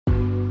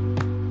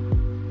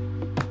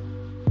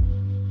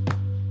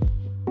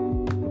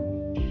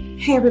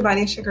Hey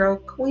everybody, it's your girl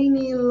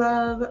Queenie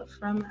Love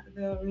from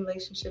the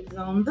Relationship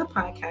Zone, the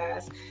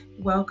podcast.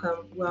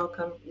 Welcome.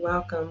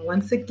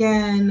 Once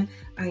again,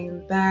 I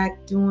am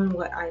back doing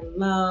what I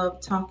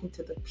love, talking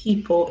to the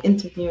people,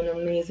 interviewing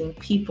amazing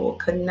people,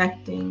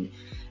 connecting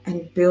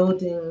and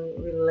building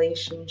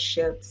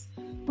relationships,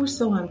 or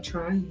so I'm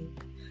trying.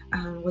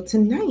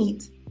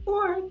 Tonight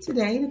or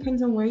today,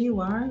 depends on where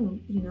you are,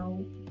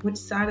 which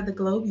side of the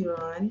globe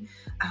you're on.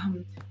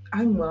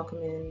 I'm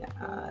welcoming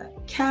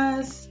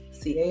Cass,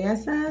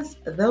 C-A-S-S,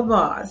 the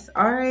boss.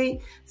 All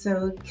right.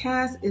 So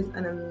Cass is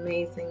an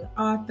amazing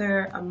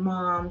author, a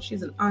mom.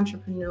 She's an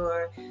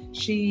entrepreneur.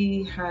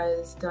 She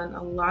has done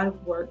a lot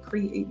of work,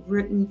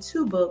 written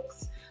 2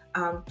 books.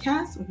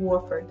 Cass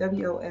Wofford,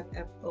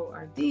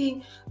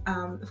 Wofford.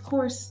 Of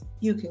course,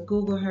 you can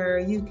Google her.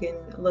 You can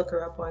look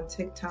her up on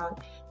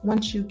TikTok.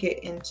 Once you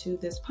get into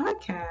this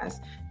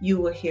podcast,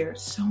 you will hear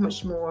so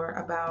much more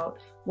about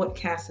what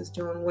Cass is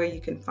doing, where you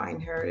can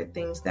find her, the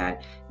things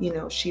that,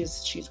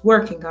 she's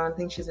working on,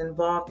 things she's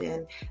involved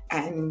in,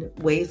 and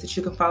ways that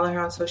you can follow her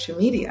on social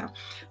media.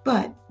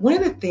 But one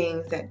of the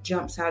things that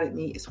jumps out at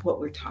me is what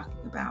we're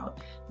talking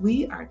about.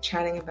 We are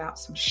chatting about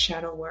some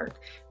shadow work.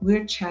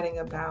 We're chatting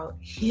about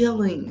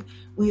healing.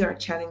 We are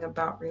chatting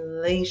about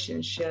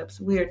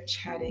relationships. We're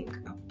chatting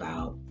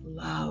about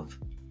love.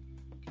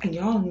 And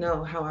y'all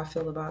know how I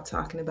feel about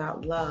talking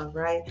about love,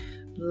 right?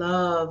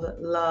 Love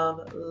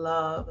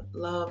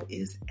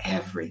is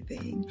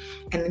everything.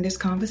 And in this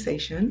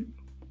conversation,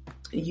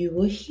 you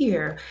will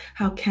hear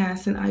how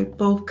Cass and I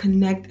both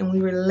connect and we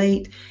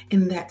relate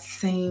in that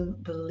same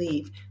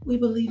belief. We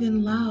believe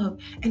in love,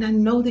 and I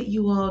know that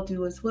you all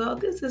do as well.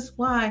 This is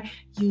why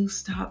you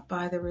stop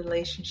by the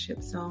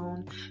Relationship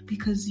Zone,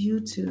 because you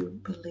too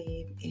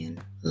believe in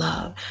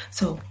love.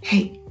 So,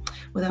 hey,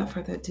 without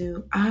further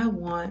ado, I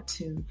want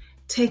to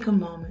take a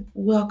moment,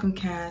 welcome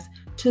Cass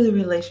to the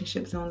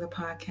Relationship Zone, the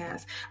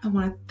podcast. I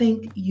want to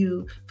thank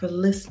you for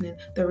listening,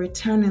 the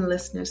returning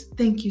listeners.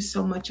 Thank you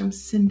so much. I'm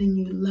sending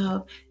you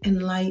love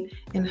and light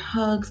and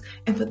hugs.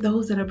 And for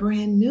those that are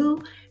brand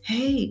new,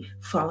 hey,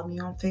 follow me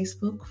on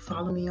Facebook,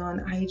 follow me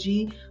on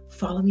IG,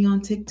 follow me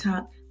on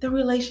TikTok, the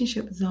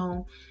Relationship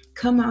Zone.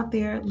 Come out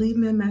there, leave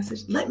me a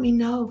message. Let me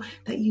know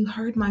that you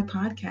heard my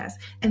podcast,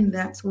 and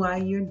that's why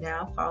you're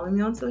now following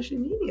me on social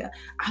media.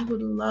 I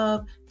would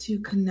love to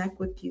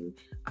connect with you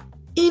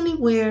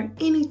anywhere,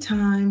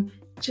 anytime.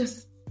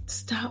 Just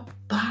stop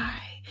by.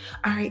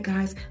 All right,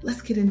 guys,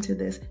 let's get into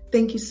this.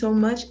 Thank you so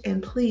much,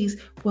 and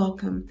please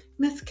welcome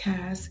Miss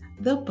Cass,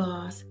 the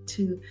boss,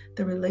 to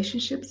the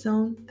Relationship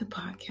Zone, the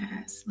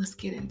podcast. Let's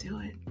get into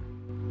it.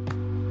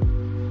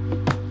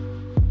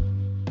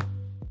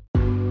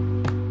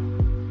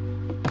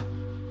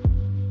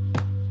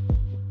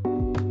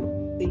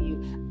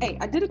 Hey,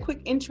 I did a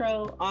quick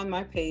intro on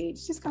my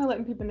page, just kind of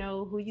letting people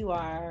know who you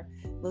are,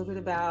 a little bit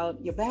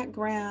about your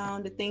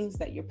background, the things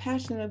that you're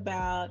passionate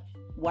about,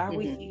 why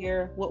we're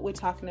here, what we're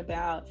talking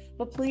about.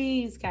 But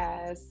please,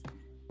 Cass,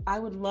 I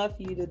would love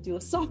for you to do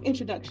a soft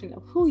introduction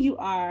of who you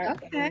are.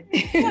 Okay.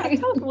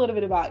 Tell us a little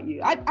bit about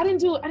you. I didn't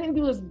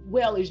do as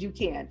well as you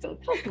can, so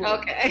tell us a little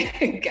bit.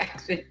 Okay,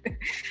 gotcha.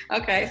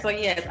 Okay, so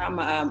yes, I'm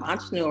an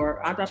entrepreneur.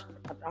 I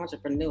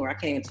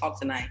can't even talk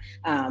tonight.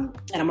 And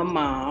I'm a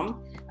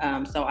mom.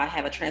 So I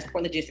have a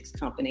transport logistics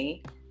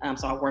company.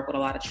 So I work with a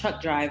lot of truck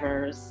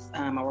drivers.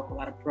 I work with a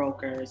lot of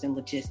brokers and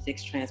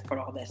logistics, transport,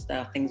 all that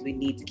stuff, things we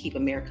need to keep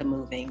America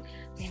moving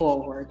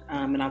forward.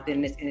 And I've been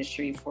in this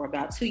industry for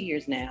about 2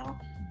 years now.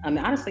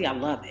 Honestly, I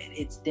love it.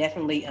 It's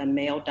definitely a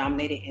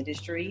male-dominated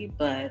industry,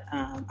 but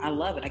I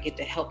love it. I get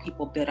to help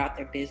people build out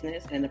their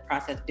business and in the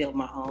process build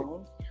my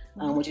own,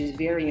 which is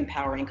very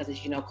empowering because,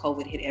 as you know,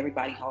 COVID hit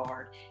everybody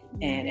hard.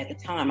 And at the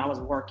time, I was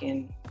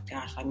working,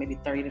 like maybe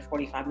 30 to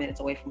 45 minutes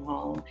away from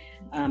home.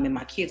 And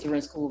my kids were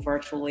in school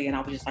virtually. And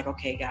I was just like,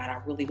 okay, God, I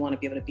really want to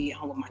be able to be at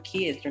home with my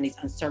kids during these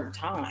uncertain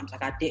times.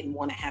 Like, I didn't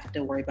want to have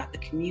to worry about the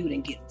commute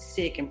and getting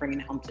sick and bringing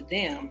it home to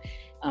them.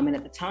 And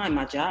at the time,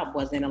 my job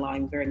wasn't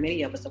allowing very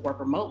many of us to work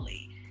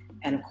remotely.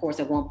 And of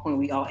course, at one point,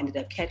 we all ended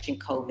up catching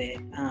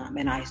COVID.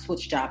 And I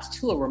switched jobs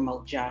to a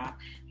remote job,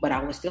 but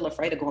I was still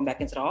afraid of going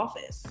back into the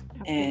office.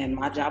 And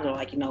my jobs were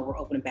like, we're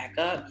opening back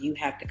up. You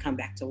have to come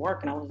back to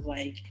work. And I was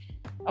like,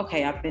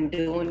 okay, I've been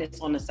doing this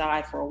on the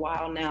side for a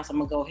while now, so I'm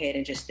gonna go ahead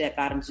and just step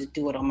out and just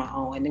do it on my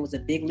own. And it was a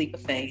big leap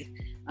of faith,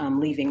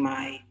 leaving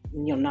my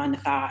 9 to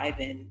 5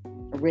 and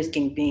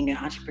risking being an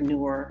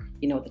entrepreneur.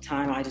 At the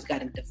time I just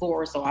got a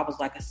divorce, so I was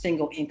like a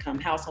single income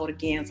household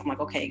again. So I'm like,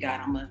 okay,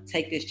 God, I'm gonna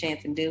take this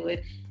chance and do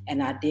it.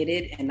 And I did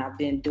it, and I've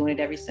been doing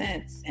it ever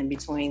since. And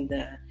between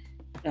the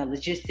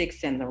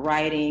logistics and the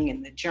writing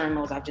and the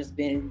journals, God has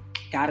been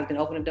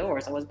opening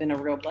doors. So it's been a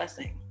real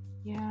blessing.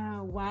 Yeah,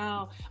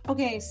 wow.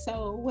 Okay,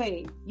 so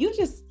wait, you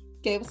just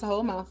gave us a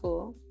whole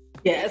mouthful.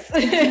 Yes.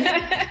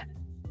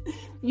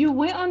 You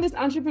went on this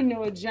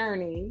entrepreneur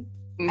journey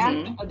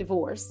after a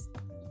divorce.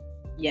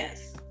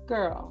 Yes.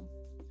 Girl.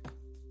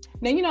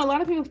 Now, a lot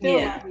of people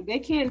feel like they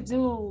can't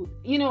do,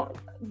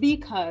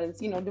 because,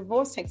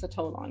 divorce takes a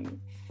toll on you.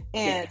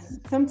 And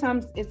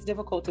sometimes it's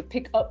difficult to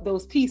pick up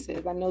those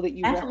pieces. I know that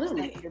you referenced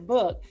it in your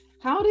book.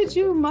 How did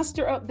you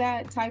muster up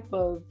that type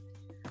of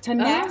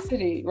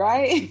tenacity,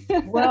 right?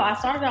 Well, I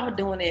started out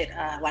doing it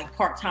like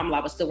part-time while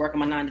I was still working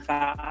my 9 to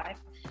 5.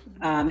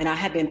 And I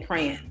had been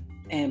praying.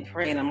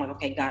 I'm like,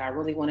 okay, God, I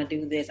really want to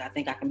do this. I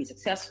think I can be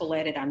successful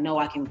at it. I know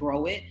I can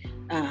grow it.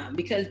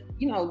 Because,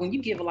 when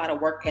you give a lot of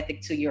work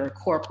ethic to your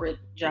corporate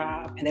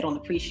job and they don't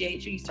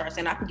appreciate you, you start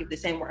saying, I can give the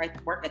same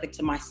work ethic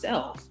to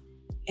myself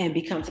and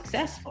become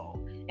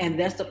successful. And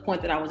that's the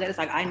point that I was at. It's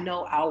like, I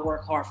know I'll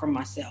work hard for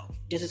myself,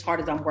 just as hard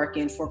as I'm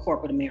working for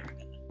corporate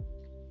America.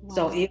 Wow.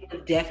 So it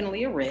was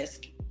definitely a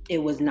risk. It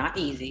was not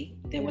easy.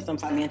 There was some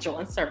financial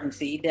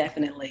uncertainty,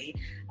 definitely.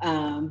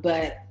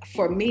 But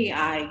for me,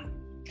 I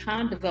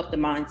kind of developed the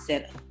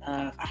mindset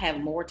of I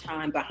have more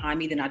time behind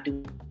me than I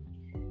do.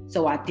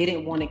 So I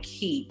didn't want to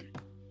keep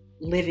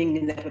living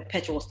in the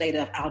perpetual state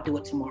of I'll do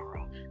it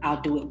tomorrow. I'll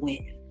do it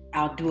when.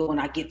 I'll do it when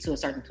I get to a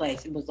certain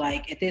place. It was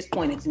like, at this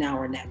point, it's now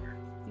or never.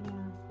 Yeah.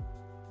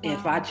 Wow.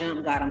 If I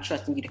jump, God, I'm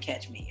trusting you to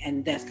catch me.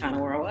 And that's kind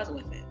of where I was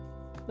with it.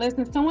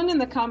 Listen, someone in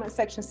the comment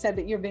section said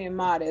that you're being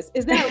modest.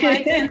 Is that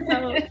right?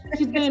 So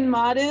she's being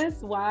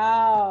modest?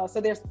 Wow.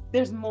 So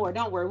there's more.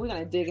 Don't worry. We're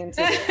going to dig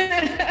into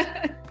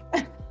it.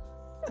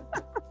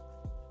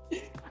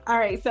 All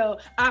right. So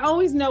I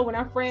always know when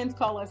our friends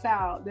call us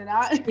out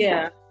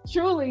that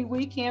truly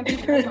we can be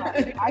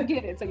modest. I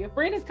get it. So your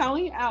friend is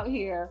calling you out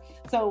here.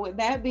 So with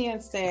that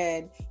being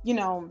said,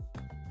 in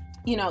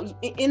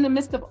the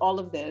midst of all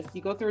of this,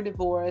 you go through a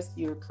divorce,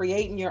 you're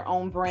creating your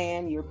own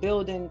brand, you're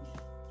building,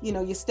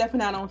 you're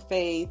stepping out on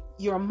faith,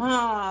 you're a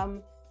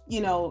mom,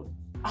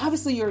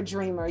 obviously you're a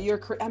dreamer.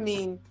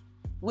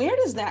 Where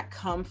does that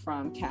come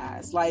from,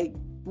 Cass? Like,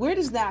 where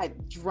does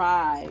that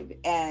drive?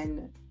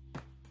 And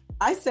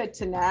I said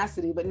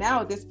tenacity, but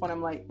now at this point,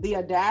 I'm like the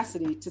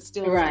audacity to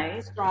still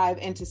strive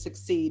and to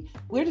succeed.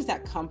 Where does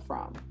that come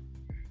from?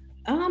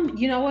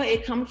 You know what?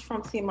 It comes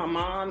from seeing my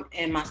mom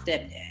and my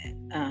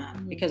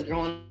stepdad. Because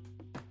growing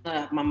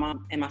up, my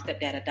mom and my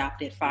stepdad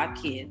adopted 5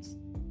 kids.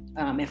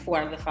 And 4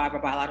 out of the 5 are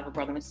biological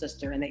brother and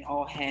sister, and they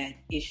all had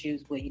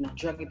issues with,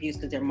 drug abuse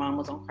because their mom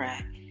was on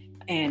crack.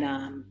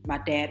 And my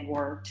dad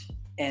worked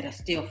at a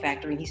steel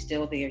factory, and he's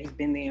still there. He's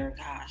been there,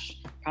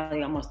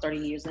 probably almost 30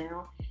 years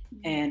now.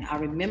 And I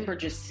remember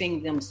just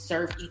seeing them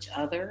serve each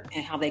other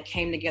and how they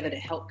came together to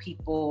help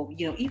people,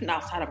 even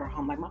outside of our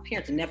home. Like, my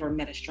parents never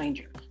met a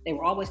stranger. They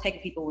were always taking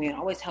people in,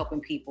 always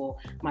helping people.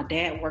 My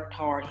dad worked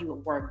hard. He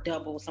would work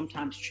double,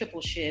 sometimes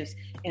triple shifts,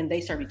 and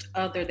they served each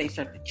other. They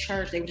served the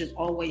church. They were just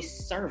always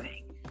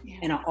serving. Yeah.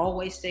 And I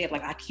always said,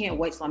 I can't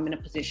wait till I'm in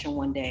a position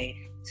one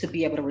day to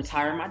be able to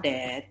retire my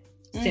dad,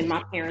 send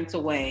my parents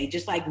away,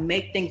 just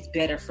make things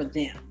better for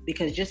them.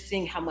 Because just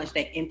seeing how much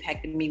they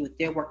impacted me with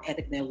their work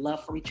ethic, their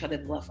love for each other,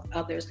 their love for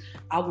others,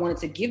 I wanted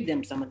to give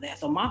them some of that.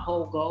 So my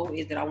whole goal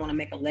is that I want to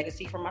make a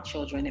legacy for my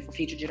children and for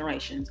future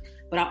generations.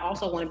 But I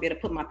also want to be able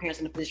to put my parents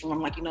in a position where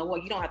I'm like, you know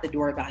what, you don't have to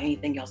worry about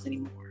anything else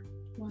anymore.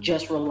 Wow.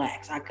 Just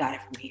relax. I got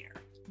it from here.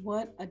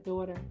 What a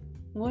daughter.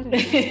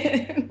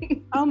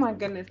 Oh my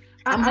goodness.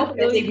 I'm hoping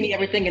they leave me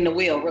everything in the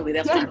will, really.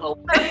 That's what I'm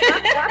hoping.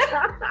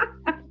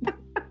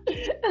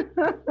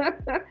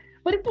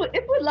 But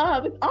it's with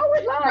love. It's all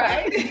with love.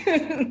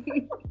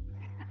 Right.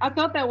 I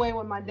felt that way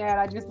with my dad.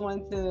 I just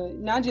wanted to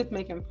not just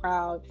make him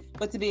proud,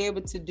 but to be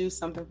able to do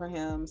something for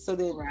him so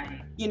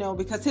that,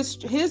 because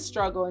his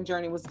struggle and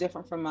journey was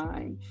different from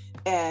mine.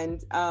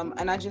 And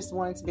I just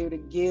wanted to be able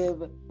to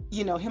give,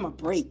 him a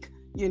break.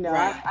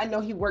 I know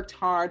he worked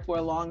hard for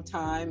a long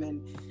time,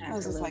 and absolutely. I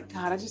was just like,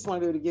 God, I just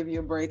want to be able to give you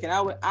a break. And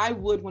I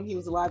would when he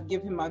was alive,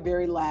 give him my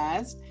very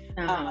last.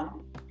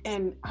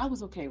 And I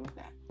was okay with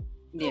that.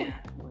 Yeah.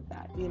 With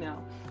that,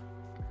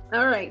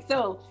 All right.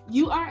 So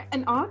you are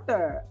an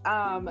author.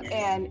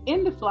 And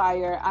in the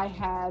flyer, I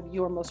have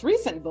your most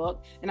recent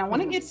book, and I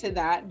want to get to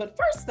that. But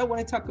first, I want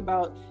to talk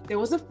about, there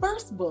was a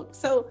first book.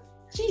 So,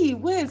 gee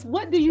whiz,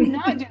 what do you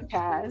not do,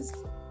 Cass?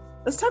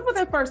 Let's talk about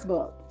that first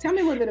book. Tell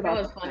me a little bit about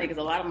it. That was funny because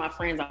a lot of my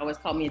friends always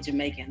call me a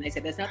Jamaican. They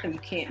said, there's nothing you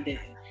can't do.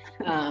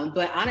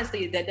 But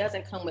honestly, that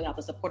doesn't come without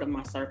the support of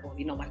my circle.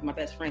 Like my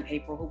best friend,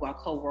 April, who I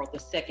co-wrote the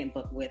second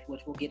book with,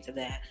 which we'll get to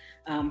that.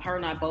 Her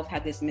and I both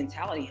had this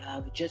mentality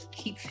of just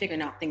keep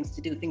figuring out things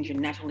to do, things you're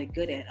naturally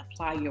good at,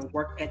 apply your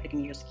work ethic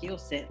and your skill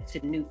set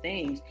to new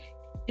things.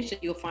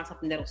 You'll find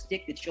something that'll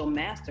stick that you'll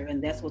master,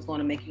 and that's what's going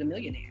to make you a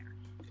millionaire.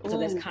 So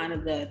that's kind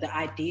of the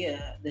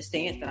idea, the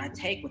stance that I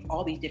take with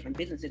all these different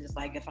businesses. It's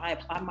like, if I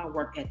apply my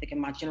work ethic and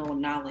my general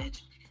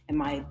knowledge and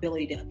my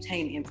ability to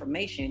obtain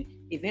information,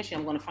 eventually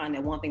I'm going to find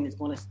that one thing that's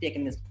going to stick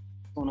and that's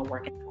going to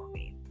work out for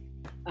me.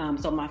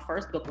 So my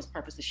first book was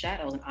Purpose to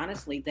Shadows. And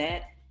honestly,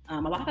 that a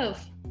lot of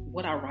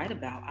what I write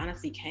about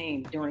honestly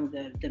came during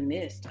the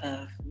midst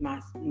of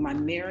my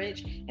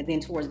marriage, and then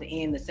towards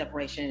the end, the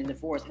separation and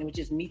divorce. And it was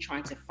just me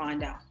trying to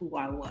find out who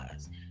I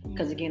was.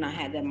 Because again, I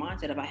had that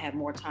mindset of I have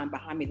more time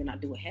behind me than I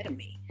do ahead of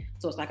me.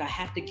 So it's like I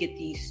have to get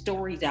these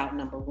stories out,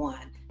 number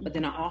one, but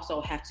then I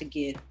also have to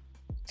get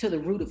to the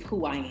root of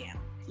who I am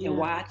and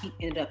why I keep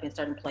ended up in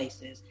certain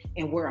places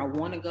and where I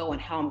want to go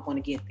and how I'm going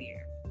to get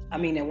there. I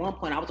mean, at one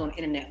point I was on the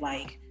internet,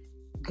 like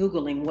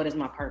Googling, what is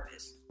my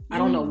purpose? I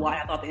don't know why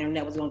I thought the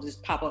internet was going to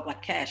just pop up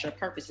like, Cash, your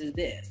purpose is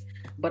this.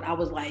 But I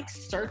was like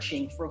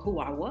searching for who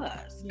I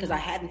was because I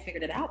hadn't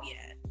figured it out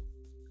yet.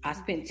 I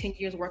spent 10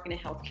 years working in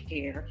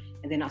healthcare,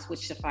 and then I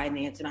switched to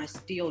finance, and I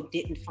still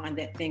didn't find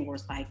that thing where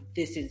it's like,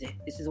 this is it.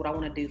 This is what I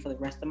want to do for the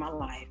rest of my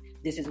life.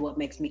 This is what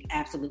makes me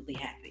absolutely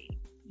happy.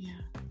 Yeah.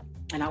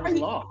 And I was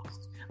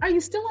lost. Are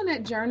you still on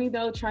that journey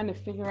though, trying to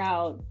figure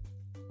out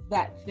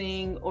that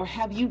thing, or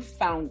have you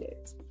found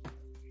it?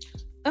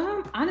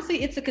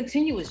 Honestly, it's a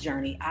continuous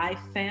journey. I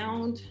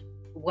found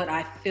what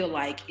I feel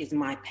like is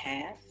my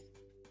path.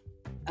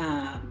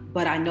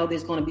 But I know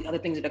there's going to be other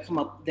things that come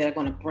up that are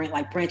going to bring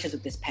like branches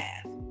of this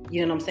path.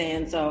 You know what I'm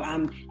saying? So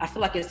I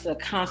feel like it's a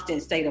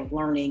constant state of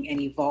learning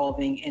and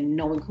evolving and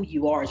knowing who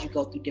you are as you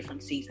go through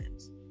different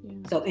seasons. Yeah.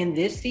 So in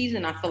this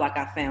season, I feel like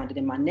I found it.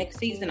 In my next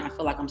season, I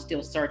feel like I'm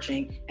still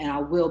searching, and I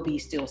will be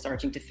still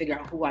searching to figure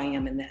out who I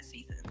am in that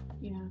season.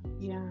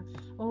 Yeah.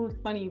 Oh, it's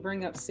funny you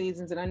bring up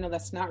seasons, and I know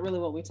that's not really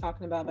what we're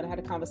talking about, but I had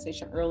a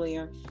conversation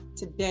earlier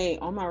today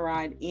on my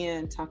ride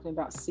in talking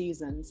about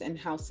seasons and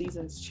how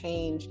seasons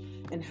change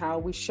and how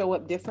we show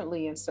up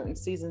differently in certain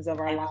seasons of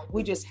our life.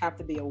 We just have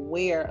to be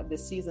aware of the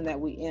season that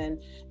we're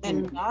in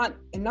and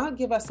not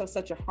give ourselves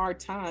such a hard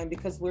time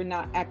because we're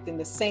not acting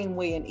the same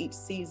way in each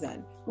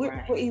season.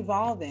 We're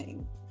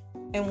evolving.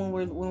 And when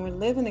we're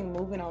living and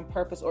moving on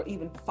purpose, or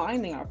even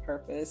finding our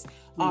purpose,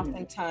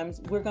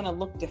 oftentimes we're going to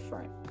look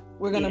different.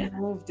 We're going to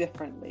move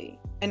differently,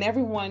 and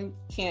everyone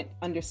can't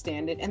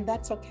understand it. And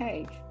that's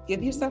okay.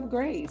 Give yourself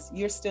grace.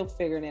 You're still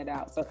figuring it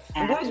out. So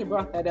I'm glad you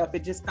brought that up.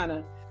 It just kind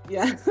of,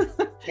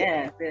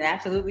 Yeah, it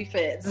absolutely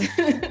fits.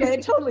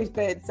 It totally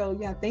fits. So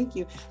yeah, thank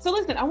you. So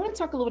listen, I want to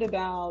talk a little bit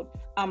about,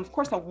 of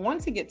course I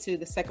want to get to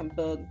the second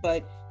book,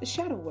 but the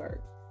shadow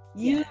work.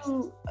 You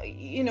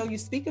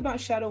speak about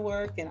shadow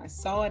work, and I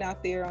saw it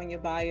out there on your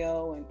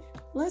bio, and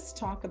let's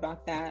talk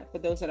about that for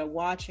those that are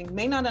watching,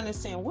 may not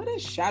understand what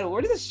is shadow,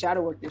 what is the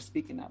shadow work they're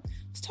speaking of.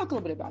 Let's talk a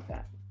little bit about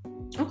that.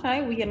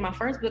 Okay, my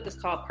first book is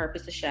called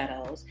Purpose of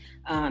Shadows.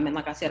 And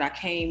like I said, I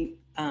came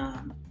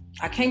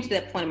to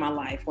that point in my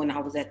life when I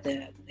was at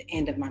the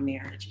end of my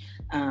marriage,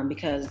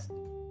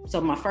 so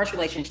my first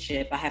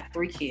relationship, I have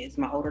 3 kids.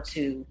 My older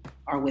 2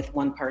 are with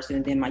one person,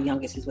 and then my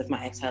youngest is with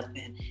my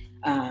ex-husband.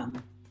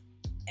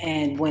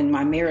 And when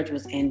my marriage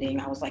was ending,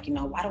 I was like,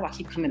 why do I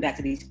keep coming back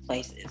to these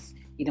places?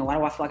 Why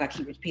do I feel like I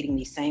keep repeating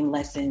these same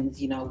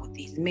lessons, with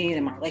these men,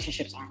 and my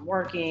relationships aren't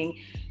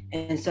working?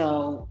 And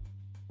so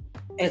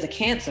as a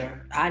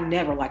Cancer, I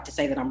never like to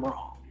say that I'm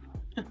wrong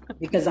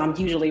because I'm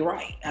usually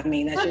right. I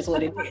mean, that's just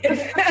what it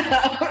is.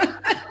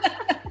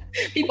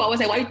 People always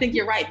say, why do you think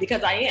you're right?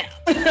 Because I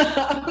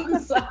am.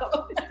 So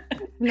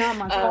not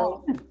my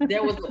fault.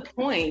 There was a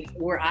point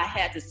where I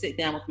had to sit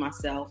down with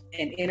myself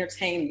and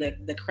entertain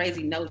the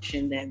crazy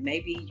notion that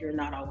maybe you're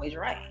not always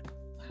right.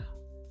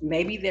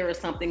 Maybe there is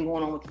something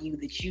going on with you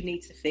that you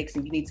need to fix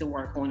and you need to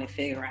work on and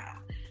figure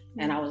out.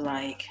 And I was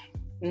like,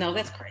 no,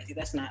 that's crazy.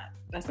 That's not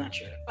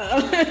true.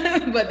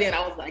 But then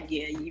I was like,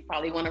 yeah, you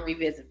probably want to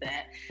revisit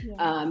that.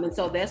 Yeah. And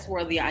so that's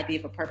where the idea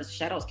for Purpose of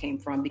Shadows came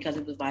from, because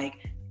it was like,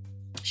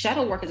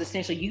 shadow work is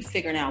essentially you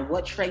figuring out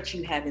what traits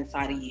you have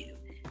inside of you.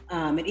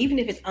 And even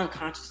if it's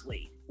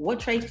unconsciously, what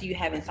traits do you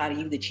have inside of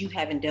you that you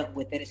haven't dealt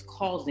with that is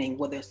causing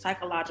whether it's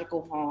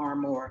psychological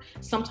harm or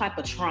some type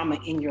of trauma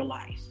in your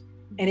life?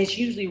 And it's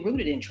usually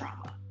rooted in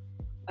trauma.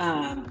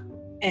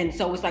 And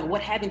so it's like,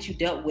 what haven't you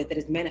dealt with that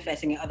is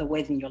manifesting in other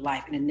ways in your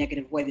life in a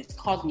negative way that's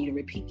causing you to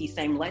repeat these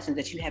same lessons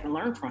that you haven't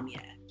learned from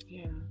yet?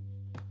 Yeah.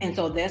 And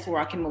so that's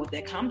where I came up with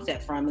that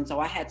concept from. And so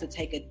I had to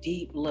take a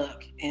deep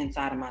look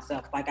inside of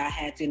myself.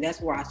 And that's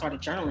where I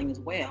started journaling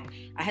as well.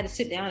 I had to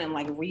sit down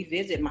and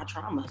revisit my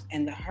traumas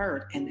and the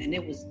hurt. And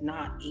it was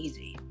not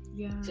easy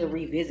to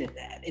revisit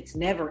that. It's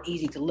never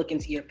easy to look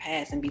into your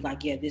past and be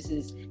like, yeah, this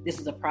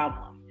is a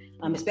problem.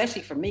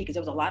 Especially for me, because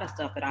there was a lot of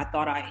stuff that I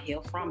thought I had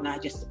healed from and I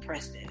just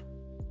suppressed it.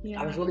 Yeah.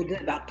 I was really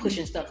good about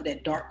pushing stuff to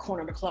that dark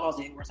corner of the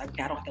closet where it's like,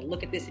 I don't have to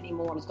look at this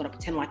anymore. I'm just going to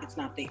pretend like it's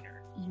not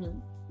there. Mm-hmm.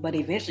 But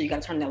eventually you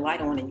got to turn that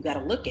light on and you got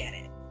to look at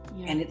it.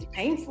 Yeah. And it's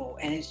painful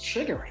and it's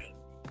triggering,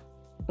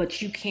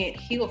 but you can't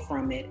heal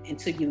from it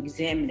until you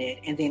examine it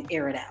and then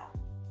air it out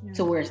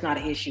to where it's not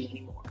an issue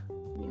anymore.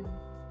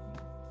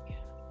 Yeah.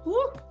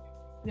 Woo.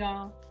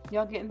 Y'all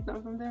getting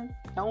something from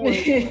that? Don't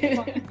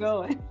worry, keep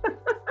going.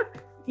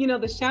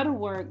 The shadow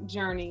work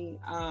journey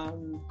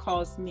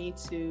caused me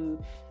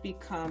to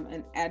become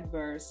an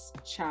adverse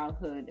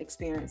childhood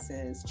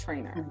experiences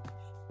trainer. Mm-hmm.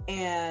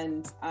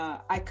 And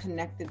I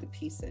connected the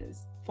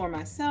pieces for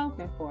myself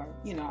and for,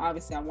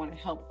 obviously I want to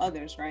help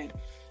others, right?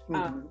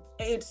 Mm-hmm.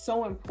 It's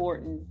so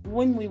important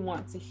when we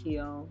want to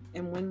heal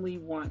and when we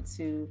want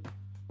to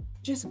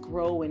just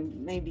grow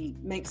and maybe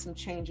make some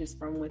changes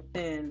from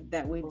within,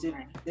 that we do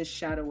this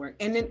shadow work.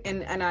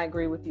 And I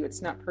agree with you.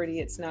 It's not pretty.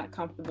 It's not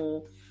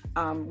comfortable.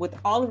 With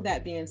all of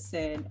that being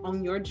said,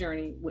 on your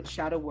journey with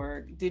shadow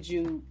work, did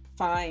you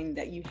find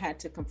that you had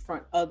to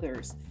confront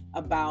others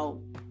about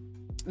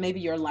maybe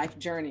your life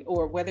journey,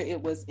 or whether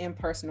it was in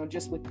person or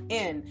just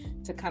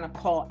within, to kind of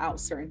call out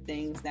certain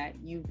things that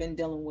you've been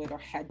dealing with or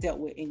had dealt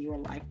with in your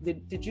life?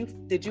 Did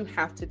you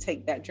have to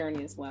take that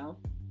journey as well?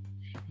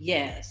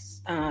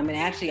 Yes. And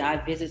actually I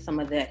visit some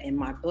of that in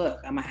my book.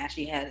 I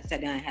actually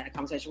sat down and had a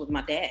conversation with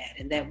my dad,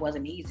 and that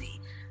wasn't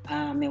easy.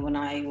 And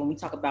when we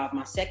talk about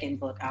my second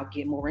book, I'll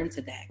get more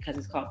into that, because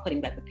it's called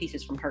Putting Back the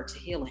Pieces from Hurt to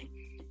Healing.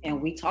 And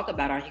we talk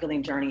about our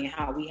healing journey and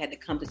how we had to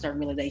come to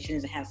certain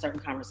realizations and have certain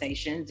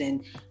conversations.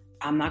 And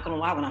I'm not going to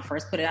lie, when I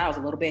first put it out, I was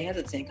a little bit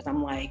hesitant, because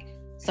I'm like,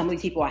 some of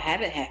these people I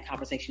haven't had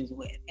conversations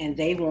with, and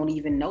they won't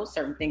even know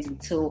certain things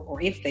until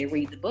or if they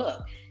read the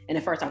book. And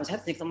at first I was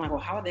hesitant, because I'm like, well,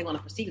 how are they going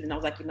to perceive it? And I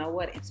was like, you know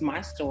what? It's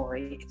my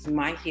story. It's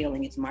my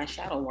healing. It's my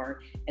shadow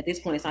work. At this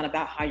point, it's not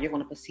about how you're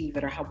going to perceive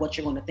it or what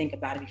you're going to think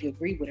about it, if you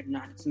agree with it or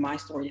not. It's my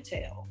story to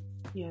tell.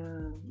 Yeah.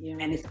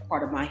 And it's a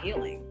part of my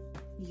healing.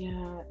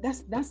 Yeah,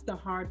 that's the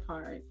hard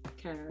part,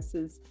 Cass,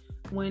 is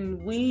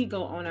when we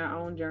go on our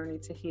own journey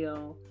to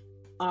heal,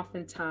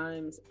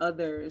 oftentimes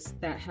others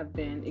that have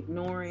been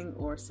ignoring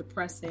or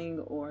suppressing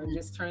or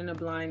just turning a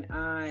blind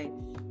eye,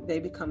 they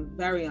become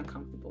very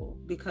uncomfortable,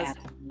 because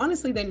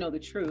honestly, they know the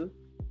truth.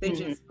 They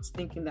just was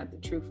thinking that the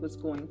truth was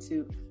going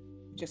to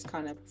just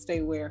kind of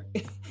stay where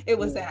it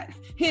was at,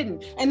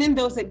 hidden. And then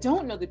those that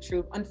don't know the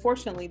truth,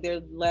 unfortunately, they're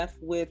left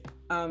with,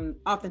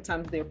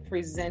 oftentimes they're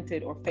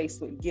presented or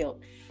faced with guilt.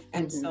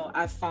 And so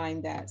I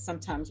find that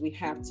sometimes we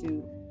have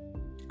to,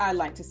 I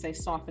like to say,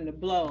 soften the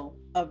blow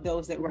of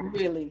those that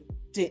really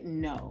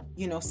didn't know.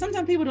 You know,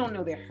 sometimes people don't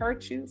know they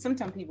hurt you.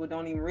 Sometimes people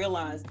don't even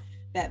realize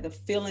that the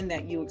feeling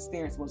that you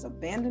experienced was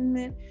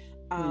abandonment.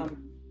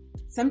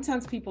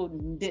 Sometimes people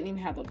didn't even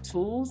have the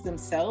tools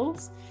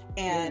themselves.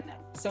 And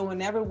so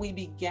whenever we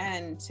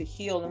began to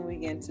heal and we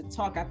began to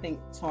talk, I think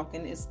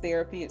talking is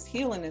therapy, it's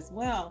healing as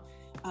well.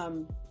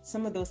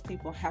 Some of those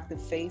people have to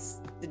face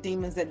the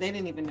demons that they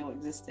didn't even know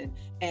existed.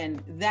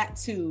 And that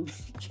too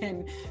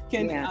can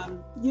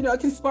it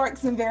can spark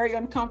some very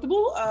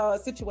uncomfortable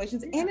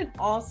situations. And it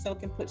also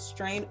can put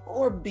strain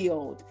or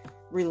build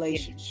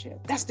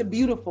relationship. That's the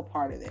beautiful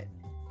part of it.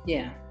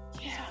 Yeah.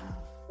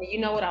 You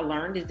know what I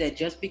learned is that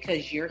just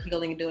because you're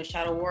healing and doing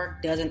shadow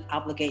work doesn't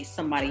obligate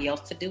somebody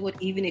else to do it,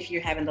 even if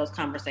you're having those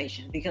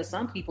conversations. Because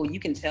some people, you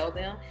can tell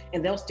them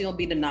and they'll still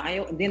be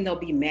denial, and then they'll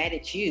be mad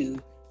at you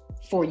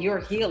for your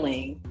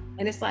healing.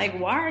 And it's like,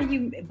 why are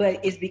you?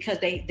 But it's because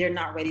they're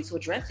not ready to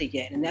address it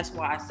yet. And that's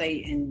why I say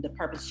in the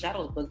Purpose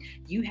Shadows book,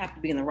 you have to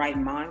be in the right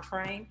mind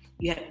frame.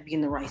 You have to be in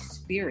the right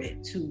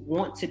spirit to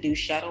want to do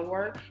shadow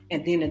work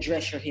and then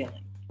address your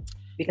healing.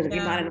 Because if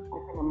you're not in the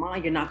right frame of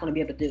mind, you're not going to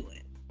be able to do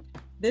it.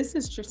 This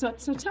is true. So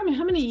tell me,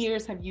 how many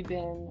years have you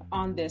been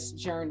on this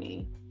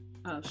journey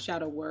of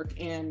shadow work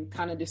and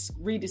kind of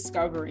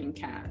rediscovering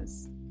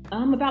Cass?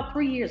 About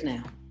 3 years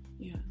now.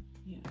 Yeah.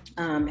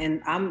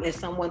 And I'm, as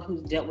someone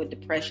who's dealt with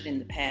depression in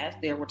the past,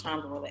 there were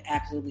times where it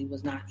absolutely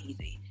was not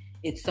easy.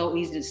 It's so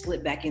easy to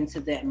slip back into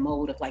that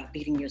mode of like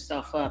beating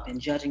yourself up and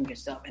judging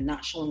yourself and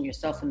not showing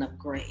yourself enough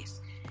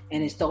grace.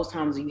 And it's those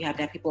times you have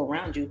to have people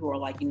around you who are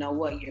like, you know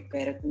what, you're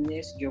better than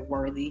this, you're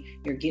worthy,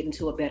 you're getting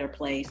to a better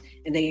place,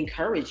 and they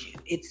encourage you.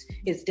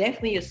 It's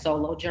definitely a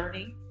solo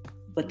journey,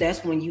 but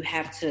that's when you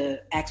have to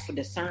ask for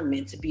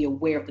discernment to be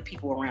aware of the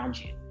people around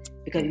you.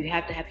 Because you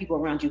have to have people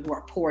around you who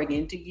are pouring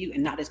into you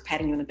and not just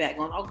patting you on the back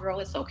going, oh girl,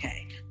 it's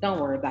okay. Don't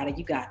worry about it.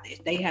 You got this.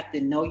 They have to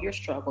know your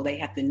struggle. They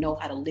have to know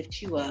how to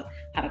lift you up,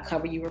 how to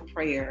cover you in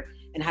prayer,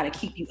 and how to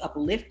keep you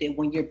uplifted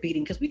when you're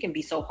beating, because we can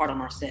be so hard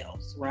on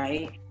ourselves,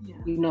 right? Yeah.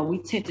 You know, we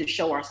tend to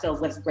show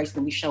ourselves less grace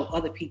than we show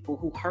other people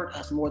who hurt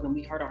us more than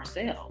we hurt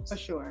ourselves. For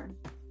sure.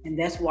 And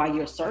that's why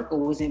your circle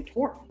was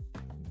important.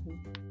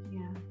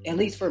 Yeah. At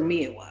least for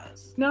me, it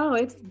was. No,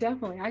 it's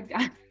definitely,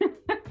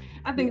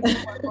 I think it's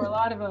important for a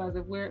lot of us.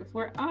 If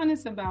we're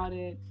honest about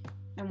it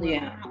and we're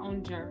on our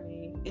own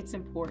journey, it's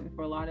important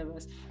for a lot of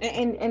us.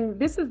 And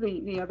this is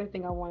the other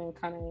thing I want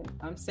to kind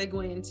of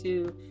segue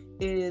into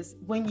is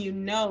when you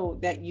know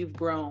that you've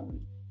grown.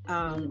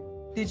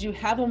 Did you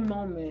have a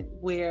moment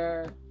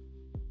where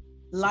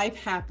life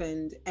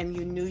happened and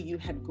you knew you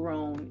had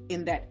grown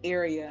in that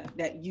area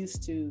that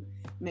used to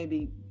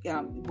maybe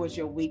was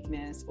your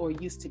weakness or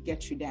used to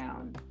get you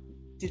down?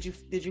 Did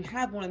you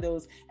have one of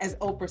those, as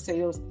Oprah says,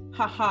 those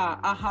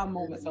aha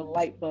moments or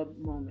light bulb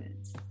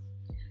moments?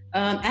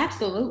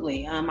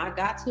 Absolutely. I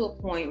got to a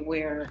point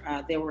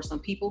where there were some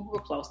people who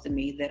were close to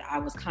me that I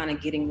was kind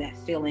of getting that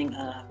feeling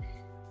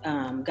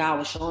of God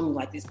was showing me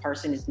like this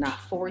person is not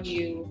for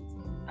you.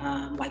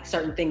 Like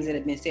certain things that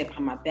had been said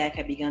behind my back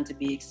had begun to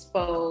be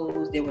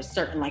exposed. There were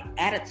certain like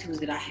attitudes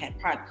that I had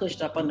probably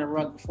pushed up under the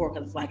rug before,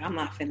 because it's like, I'm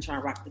not finna try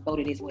to rock the boat.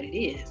 It is what it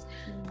is.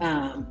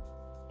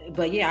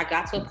 But yeah, I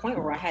got to a point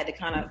where I had to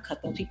kind of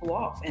cut those people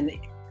off, and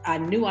I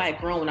knew I had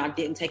grown. I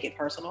didn't take it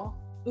personal.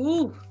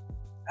 Ooh.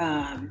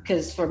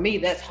 Because for me,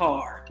 that's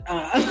hard.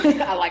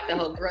 I like to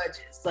hold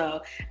grudges.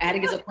 So I had to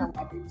get to a point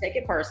where I didn't take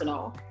it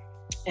personal,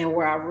 and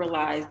where I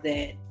realized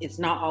that it's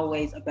not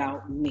always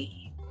about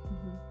me,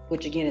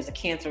 which again is a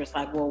cancer. It's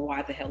like, well,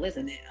 why the hell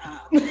isn't it?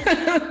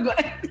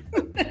 But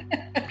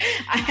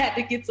I had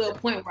to get to a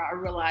point where I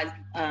realized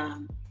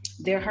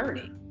they're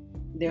hurting.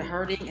 They're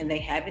hurting and they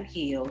haven't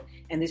healed.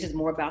 And this is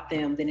more about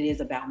them than it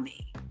is about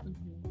me.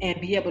 And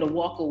be able to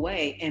walk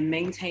away and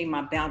maintain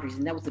my boundaries.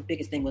 And that was the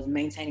biggest thing, was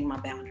maintaining my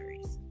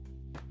boundaries.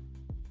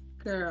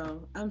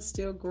 Girl, I'm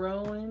still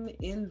growing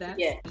in that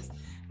space.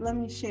 Let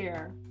me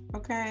share,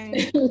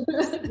 okay?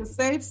 This is a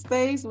safe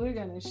space. We're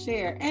going to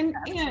share. And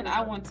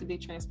I want to be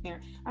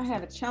transparent. I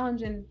had a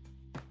challenging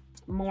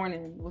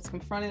morning, was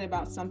confronted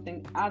about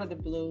something out of the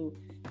blue,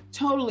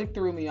 totally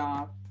threw me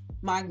off.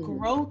 My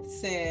growth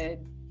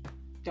said,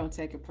 don't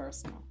take it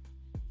personal,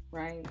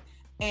 right?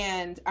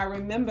 And I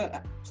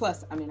remember,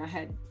 plus, I mean,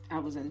 I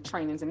was in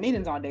trainings and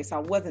meetings all day, so I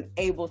wasn't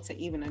able to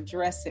even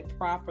address it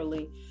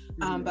properly.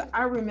 But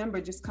I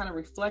remember just kind of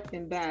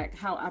reflecting back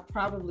how I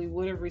probably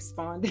would have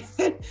responded,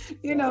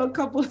 a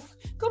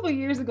couple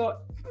years ago,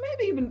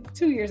 maybe even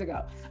 2 years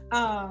ago.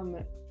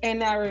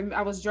 And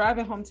I was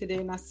driving home today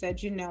and I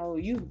said,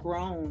 you've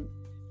grown,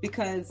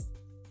 because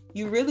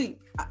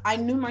I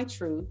knew my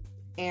truth,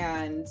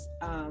 and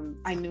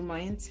I knew my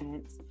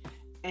intent.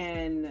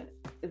 And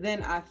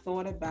then I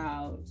thought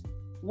about,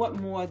 what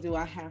more do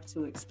I have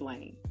to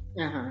explain?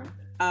 And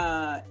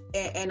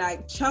I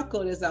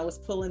chuckled as I was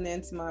pulling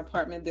into my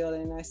apartment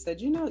building, and I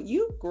said,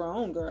 you've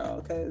grown,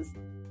 girl, because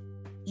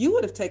you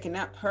would have taken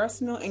that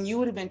personal, and you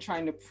would have been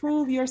trying to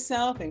prove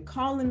yourself and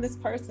calling this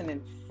person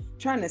and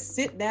trying to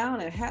sit down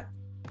and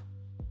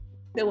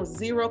there was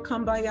zero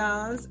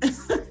kumbayas.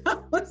 I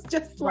was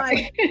just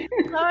like,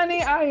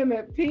 honey, I am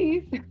at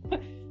peace.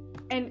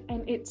 And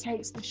it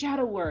takes the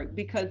shadow work,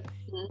 because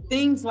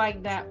things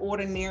like that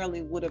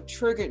ordinarily would have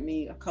triggered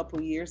me a couple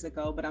years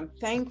ago. But I'm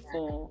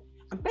thankful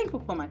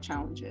for my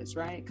challenges,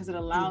 right? Because it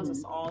allows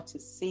us all to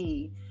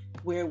see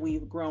where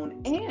we've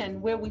grown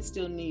and where we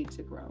still need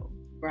to grow.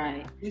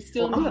 Right. We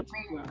still need to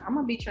grow. I'm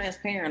gonna be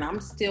transparent. I'm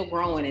still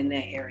growing in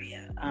that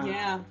area.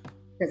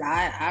 Because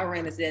I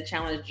ran into that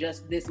challenge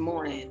just this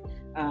morning,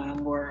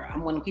 where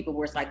I'm one of the people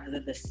where it's like the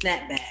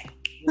snapback.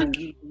 When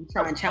you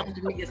try and challenge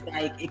me, it's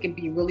like, it can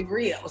be really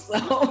real.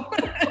 So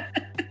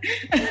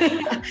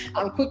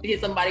I'm quick to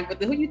hit somebody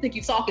with who you think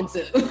you're talking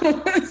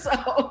to.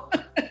 So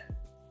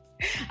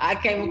I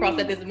came across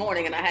that this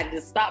morning, and I had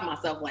to stop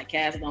myself, like,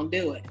 Cass, don't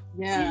do it.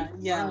 Yeah.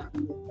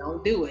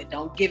 Don't do it.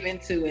 Don't give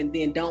into, and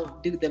then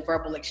don't do the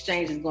verbal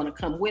exchange that's going to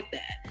come with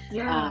that.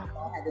 I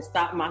had to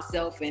stop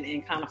myself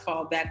and kind of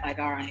fall back, like,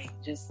 all right,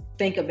 just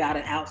think about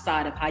it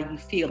outside of how you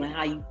feel and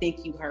how you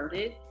think you heard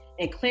it,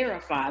 and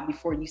clarify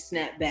before you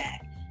snap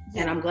back.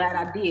 And I'm glad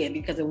I did,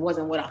 because it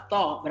wasn't what I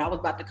thought, but I was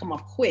about to come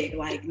off quick.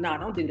 Like, no,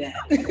 don't do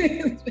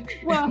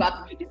that. Well,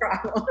 about to be a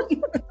problem.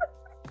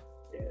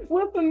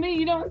 Well, for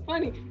me, what's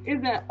funny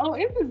is that,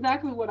 it's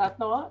exactly what I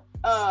thought.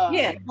 But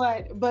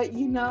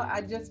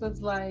I just was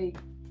like,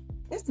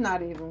 it's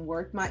not even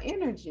worth my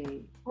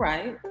energy.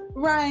 Right.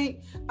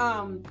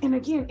 And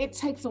again, it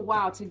takes a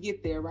while to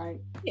get there, right?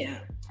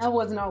 Yeah. I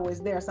wasn't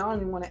always there, so I don't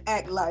even want to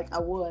act like I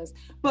was.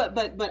 But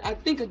I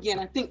think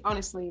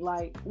honestly,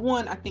 like,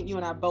 one, I think you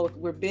and I both,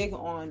 we're big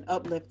on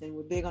uplifting,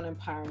 we're big on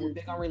empowering, we're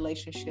big on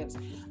relationships.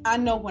 I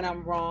know when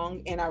I'm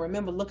wrong, and I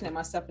remember looking at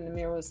myself in the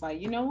mirror, it's like,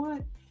 you know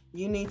what?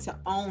 You need to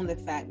own the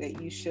fact that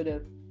you should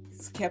have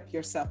kept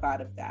yourself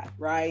out of that,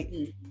 right?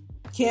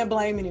 Can't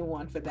blame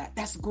anyone for that.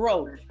 That's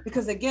growth.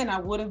 Because again, I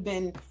would have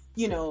been,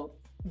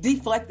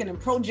 deflecting and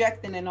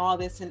projecting and all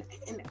this. And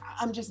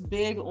I'm just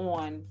big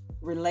on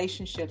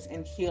relationships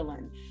and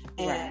healing.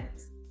 And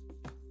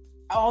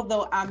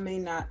although I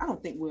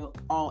don't think we'll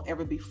all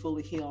ever be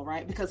fully healed,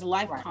 right? Because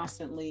life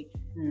constantly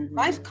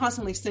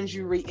sends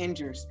you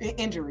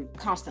injury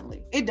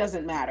constantly. It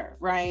doesn't matter,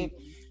 right?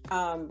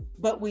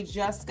 But we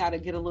just got to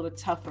get a little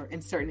tougher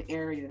in certain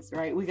areas,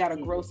 right? We got to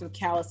grow some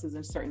calluses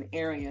in certain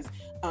areas.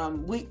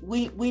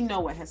 We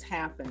know what has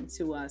happened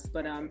to us,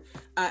 but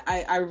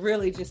I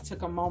really just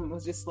took a moment,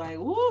 was just like,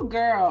 "Ooh,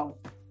 girl."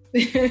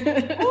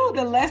 Ooh,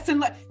 the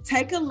lesson,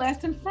 take a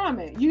lesson from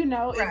it. If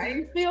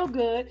you feel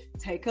good,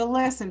 take a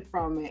lesson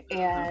from it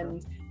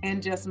and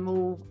just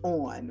move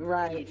on,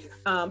 right?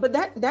 But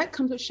that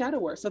comes with shadow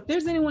work. So if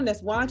there's anyone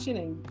that's watching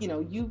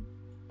and you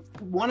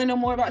want to know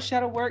more about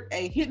shadow work,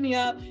 hey, hit me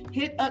up,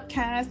 hit up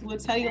Cass. We'll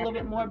tell you a little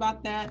bit more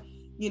about that,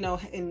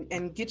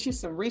 and get you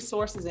some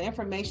resources and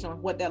information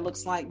on what that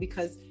looks like,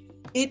 because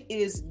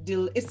it's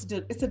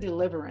a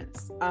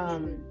deliverance.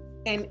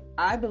 And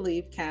I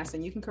believe, Cass,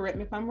 and you can correct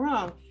me if I'm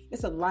wrong,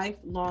 it's a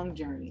lifelong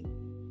journey.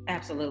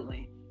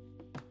 Absolutely.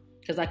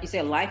 Because like you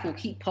said, life will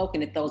keep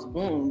poking at those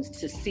wounds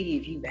to see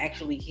if you've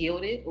actually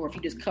healed it, or if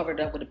you just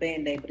covered it up with a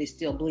Band-Aid, but it's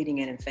still bleeding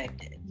and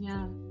infected.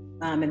 Yeah.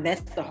 And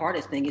that's the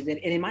hardest thing, is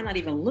that and it might not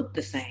even look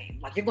the same.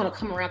 Like, you're going to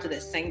come around to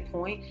that same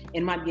point.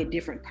 It might be a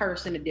different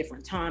person, a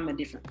different time, a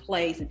different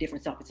place, a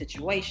different type of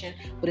situation,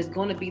 but it's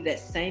going to be that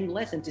same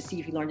lesson to see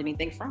if you learned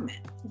anything from it.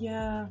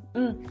 Yeah.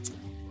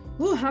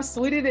 Ooh, how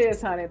sweet it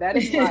is, honey. That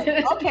is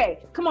right. Okay,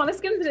 come on, let's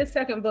get into this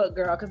second book,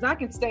 girl, because I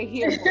can stay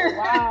here for a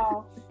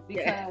while.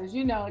 Because,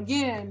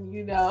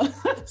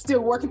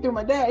 still working through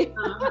my day.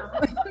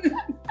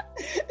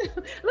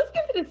 Let's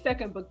get into the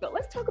second book though.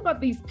 Let's talk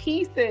about these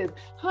pieces,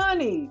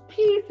 honey.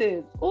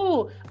 Pieces.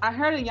 Oh, I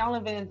heard a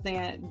Yana Van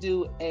Zant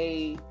do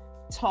a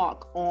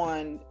talk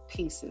on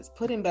pieces,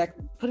 picking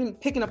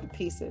up the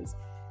pieces,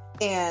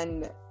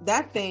 and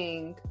that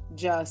thing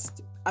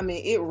just, I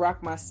mean, it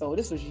rocked my soul.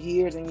 This was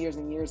years and years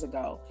and years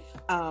ago.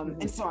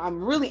 And so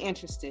I'm really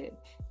interested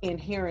in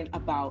hearing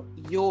about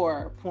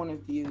your point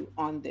of view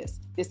on this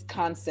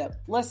concept.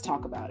 Let's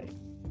talk about it.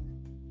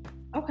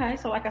 Okay,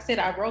 so like I said,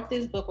 I wrote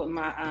this book with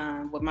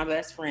my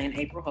best friend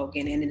April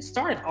Hogan, and it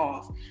started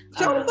off.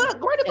 Show the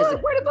book. Where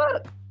the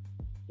book?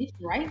 It's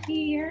right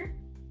here.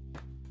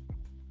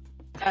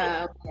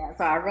 So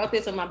I wrote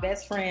this with my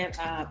best friend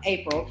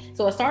April.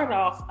 So it started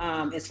off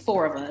as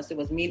four of us. It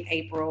was me and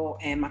April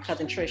and my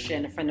cousin Trisha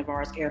and a friend of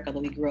ours, Erica, that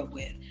we grew up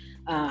with.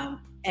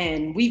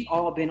 And we've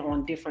all been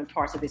on different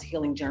parts of this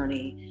healing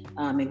journey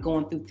and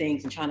going through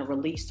things and trying to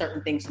release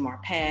certain things from our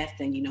past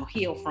and,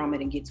 heal from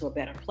it and get to a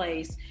better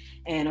place.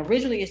 And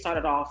originally it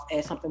started off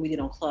as something we did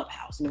on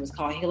Clubhouse, and it was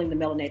called Healing the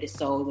Melanated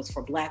Soul. It was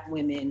for Black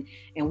women,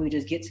 and we would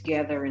just get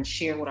together and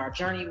share what our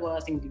journey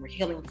was and we were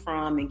healing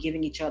from and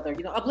giving each other,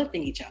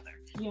 uplifting each other.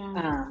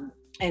 Yeah.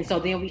 And so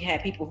then we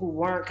had people who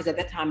weren't, because at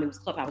that time it was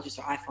Clubhouse just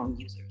for iPhone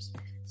users.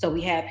 So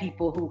we had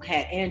people who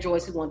had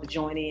Androids who wanted to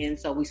join in.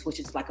 So we switched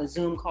it to like a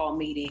Zoom call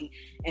meeting.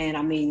 And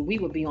I mean, we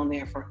would be on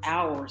there for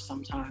hours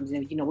sometimes.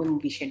 And, women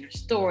would be sharing their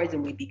stories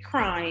and we'd be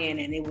crying.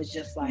 And it was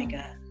just like,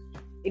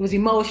 it was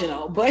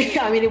emotional. But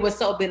I mean, it was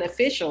so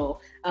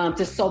beneficial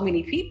to so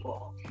many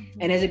people.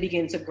 And as it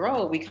began to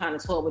grow, we kind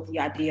of toyed with the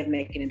idea of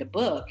making it a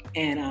book.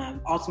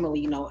 And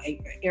ultimately,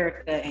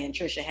 Erica and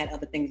Trisha had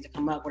other things to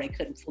come up where they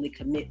couldn't fully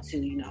commit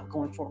to,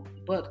 going forward with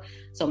the book.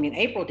 So me and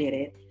April did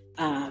it.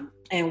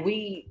 And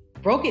we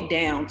broke it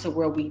down to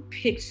where we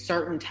picked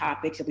certain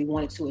topics that we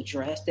wanted to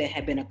address that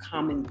had been a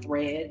common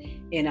thread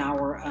in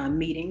our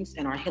meetings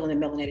and our Healing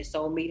the Melanated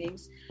Soul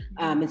meetings.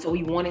 And so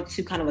we wanted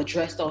to kind of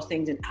address those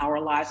things in our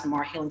lives from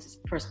our healing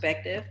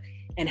perspective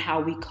and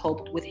how we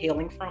coped with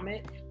healing from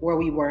it, where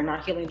we were in our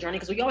healing journey,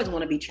 because we always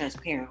want to be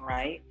transparent,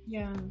 right?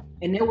 Yeah.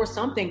 And there were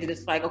some things that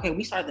it's like, okay,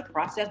 we started the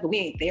process, but we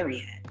ain't there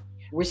yet.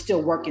 We're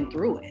still working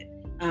through it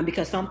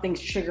because some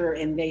things trigger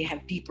and they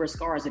have deeper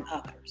scars than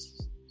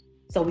others.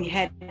 So we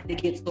had to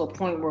get to a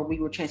point where we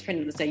were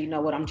transparent to say, you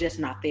know what, I'm just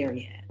not there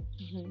yet.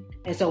 Mm-hmm.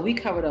 And so we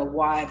covered a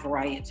wide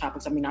variety of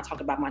topics. I mean, I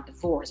talked about my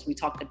divorce. We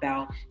talked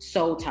about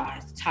soul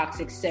ties,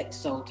 toxic sex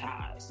soul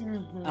ties,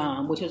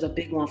 which was a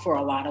big one for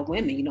a lot of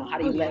women. How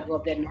do you let go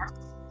of that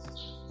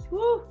narcissist?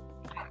 Woo.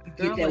 How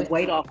do you get that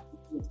weight off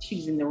with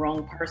choosing the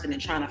wrong person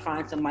and trying to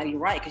find somebody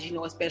right? Because,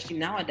 especially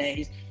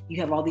nowadays, you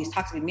have all these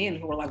toxic men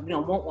who are like, we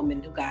don't want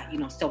women who got,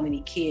 so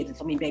many kids and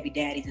so many baby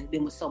daddies and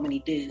been with so many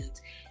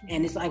dudes.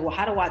 And it's like, well,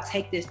 how do I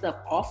take this stuff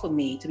off of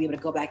me to be able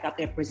to go back out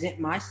there and present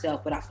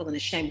myself without feeling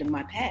ashamed of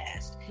my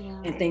past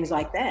and things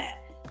like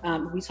that?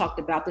 We talked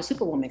about the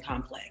superwoman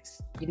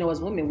complex. As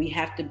women, we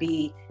have to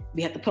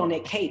put on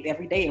that cape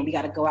every day, and we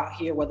got to go out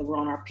here, whether we're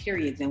on our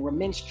periods and we're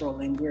menstrual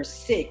and we're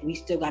sick, we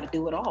still got to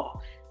do it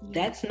all.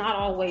 That's not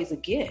always a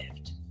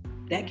gift.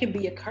 That can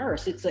be a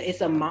curse. It's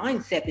a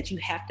mindset that you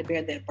have to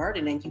bear that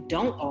burden, and you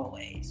don't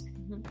always,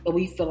 but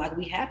we feel like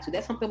we have to.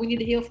 That's something we need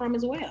to heal from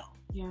as well.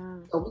 Yeah.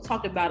 So we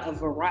talked about a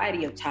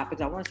variety of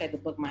topics. I want to say the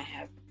book might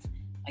have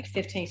like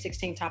 15,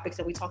 16 topics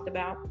that we talked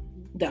about,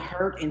 the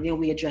hurt, and then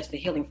we addressed the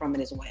healing from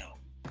it as well.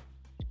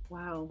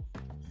 Wow.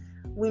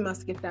 We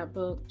must get that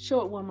book.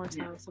 Show it one more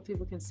time so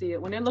people can see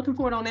it. When they're looking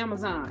for it on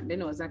Amazon, they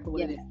know exactly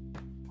what it is.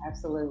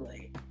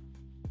 Absolutely.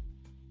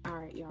 All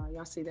right,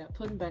 y'all see that?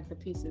 Putting back the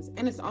pieces.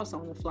 And it's also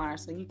on the flyer,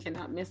 so you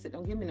cannot miss it.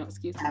 Don't give me no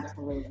excuses.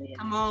 Absolutely.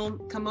 Come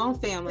on,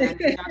 family. I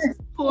need y'all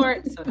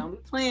support, so don't be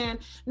playing.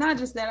 Not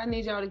just that, I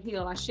need y'all to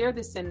heal. I share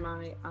this in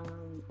my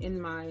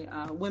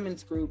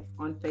women's group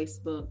on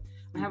Facebook.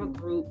 I have a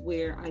group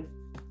where I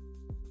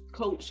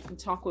coach and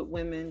talk with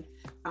women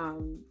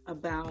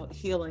about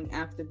healing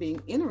after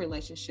being in a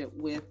relationship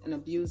with an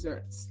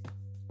abuser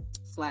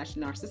 /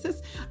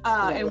 narcissist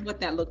and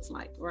what that looks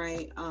like,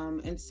 right?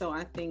 And so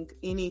I think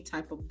any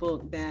type of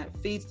book that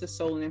feeds the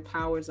soul and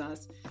empowers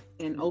us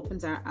and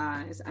opens our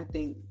eyes, I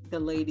think the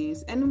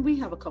ladies, and we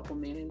have a couple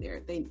men in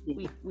there,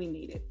 we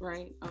need it,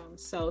 right?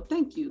 So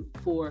thank you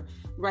for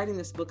writing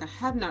this book. I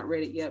have not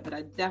read it yet, but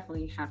I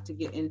definitely have to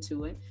get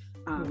into it.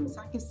 So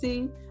I can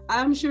see,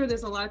 I'm sure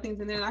there's a lot of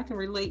things in there that I can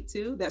relate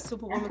to. That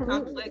superwoman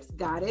complex,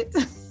 got it.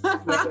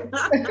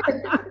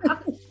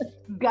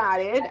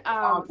 Got it.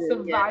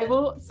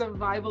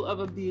 Survival of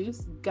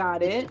abuse,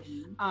 got it.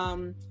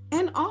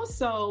 And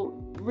also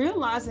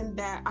realizing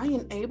that I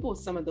enable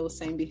some of those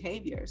same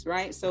behaviors,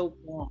 right? So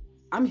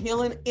I'm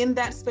healing in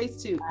that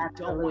space too. I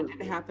don't want it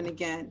to happen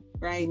again,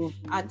 right?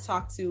 I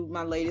talk to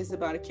my ladies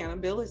about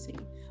accountability.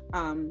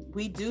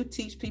 We do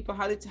teach people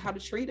how to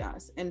treat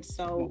us, and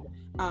so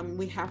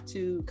we have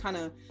to kind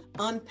of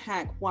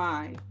unpack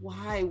why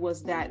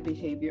was that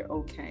behavior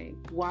okay?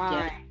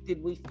 Why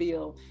did we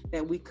feel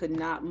that we could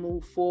not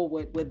move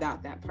forward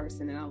without that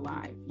person in our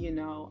life?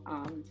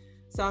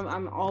 So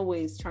I'm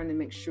always trying to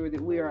make sure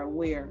that we are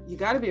aware. You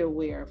got to be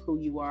aware of who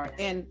you are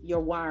and your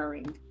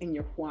wiring and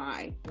your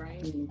why,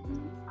 right? And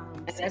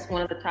that's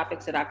one of the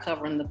topics that I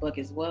cover in the book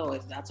as well,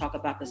 is I talk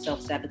about the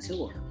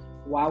self-saboteur,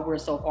 why we're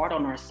so hard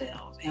on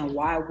ourselves and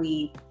why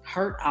we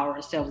hurt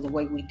ourselves the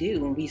way we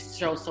do, and we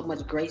show so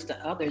much grace to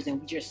others,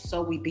 and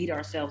we beat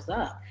ourselves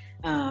up.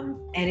 And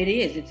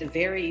it's a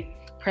very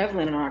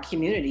prevalent in our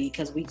community,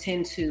 because we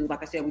tend to,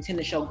 like I said, we tend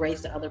to show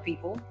grace to other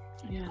people.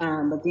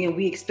 Yeah. But then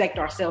we expect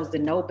ourselves to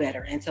know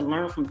better and to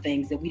learn from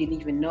things that we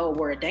didn't even know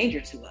were a danger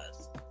to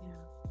us.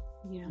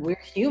 Yeah. We're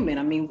human.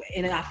 I mean,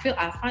 and I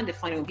find it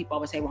funny when people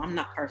always say, well, I'm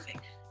not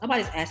perfect.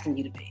 Nobody's asking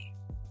you to be.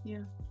 Yeah.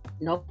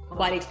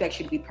 Nobody expects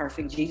you to be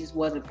perfect. Jesus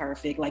wasn't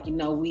perfect. Like,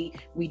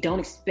 we don't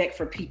expect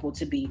for people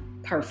to be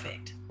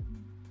perfect.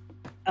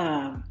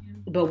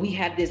 But we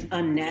have this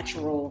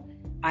unnatural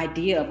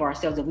idea of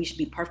ourselves that we should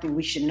be perfect.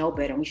 We should know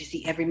better. We should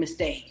see every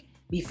mistake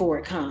before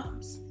it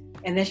comes.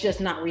 And that's just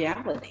not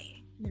reality.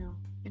 No,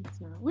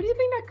 it's not. Where do you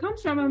think that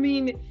comes from? I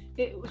mean,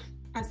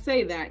 I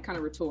say that kind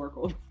of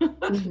rhetorical.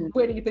 Mm-hmm.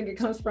 Where do you think it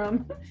comes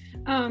from?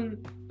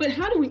 But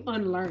how do we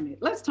unlearn it?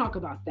 Let's talk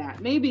about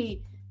that.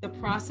 Maybe the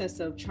process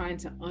of trying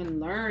to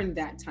unlearn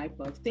that type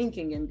of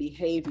thinking and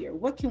behavior.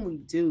 What can we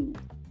do?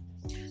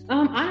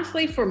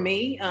 Honestly, for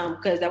me,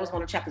 because that was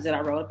one of the chapters that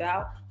I wrote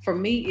about, for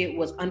me, it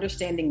was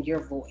understanding your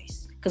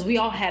voice. Because we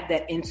all have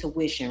that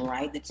intuition,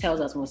 right? That tells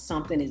us when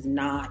something is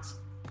not,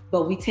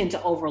 but we tend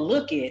to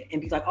overlook it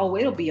and be like, oh,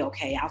 it'll be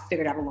okay. I'll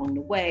figure it out along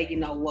the way.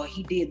 Well,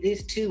 he did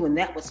this too, and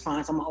that was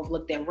fine. So I'm gonna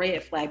overlook that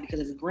red flag because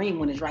there's a green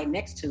one is right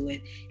next to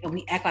it. And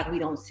we act like we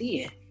don't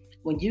see it.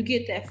 When you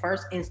get that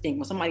first instinct,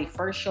 when somebody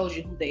first shows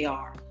you who they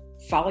are,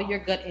 follow your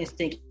gut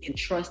instinct and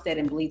trust that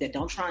and believe that.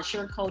 Don't try and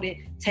sugarcoat it.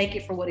 Take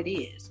it for what it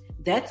is.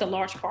 That's a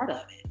large part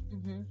of it.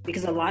 Mm-hmm.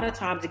 Because a lot of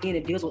times, again,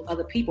 it deals with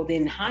other people.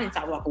 Then in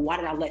hindsight, we're like, well, why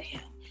did I let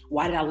him?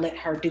 Why did I let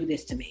her do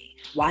this to me?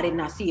 Why didn't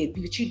I see it?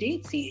 But you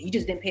did see it. You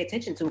just didn't pay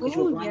attention to it because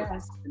you were blinded by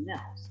something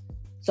else.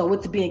 So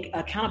it's being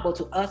accountable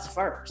to us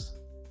first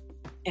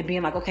and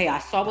being like, okay, I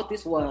saw what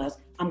this was.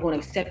 I'm going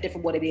to accept it for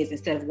what it is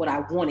instead of what I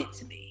want it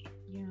to be.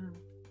 Yeah.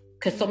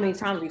 Because so many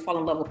times we fall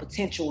in love with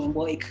potential and,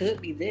 well, it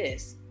could be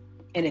this.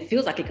 And it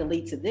feels like it could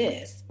lead to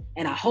this.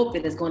 And I hope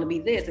that it's going to be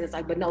this. And it's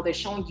like, but no, they're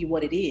showing you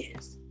what it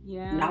is.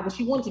 Yeah. Not what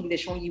you want it to be. They're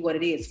showing you what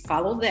it is.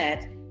 Follow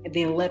that and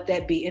then let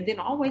that be. And then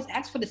always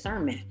ask for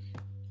discernment.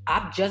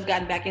 I've just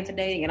gotten back into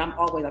dating and I'm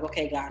always like,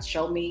 okay, God,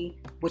 show me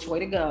which way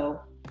to go.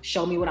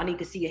 Show me what I need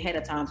to see ahead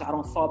of time so I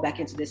don't fall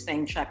back into this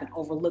same trap and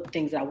overlook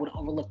things that I would have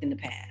overlooked in the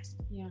past.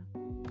 Yeah.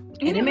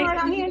 And it's hard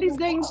out here in these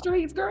dating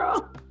streets,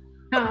 girl.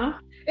 Huh?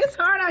 It's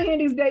hard out here in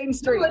these dating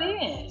streets. No,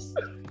 it is.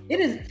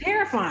 It is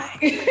terrifying.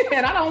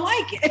 And I don't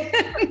like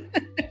it.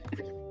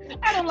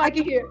 I don't like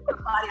it here.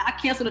 I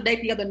canceled a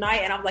date the other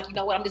night and I was like, you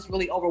know what? I'm just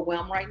really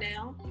overwhelmed right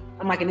now.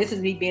 I'm like, and this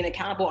is me being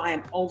accountable. I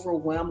am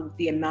overwhelmed with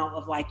the amount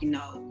of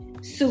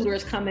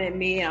suitors coming at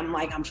me. I'm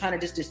like, I'm trying to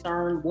just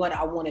discern what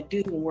I want to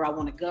do and where I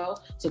want to go.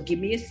 So give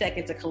me a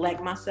second to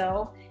collect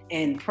myself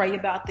and pray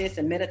about this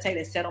and meditate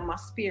and settle my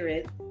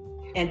spirit.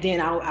 And then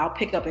I'll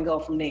pick up and go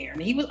from there.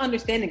 And he was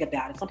understanding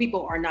about it. Some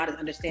people are not as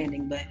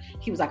understanding, but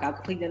he was like, I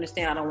completely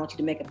understand. I don't want you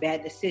to make a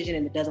bad decision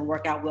and it doesn't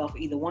work out well for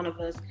either one of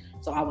us.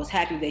 So I was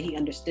happy that he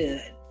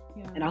understood.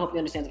 Yeah. And I hope he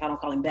understands if I don't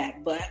call him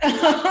back, but.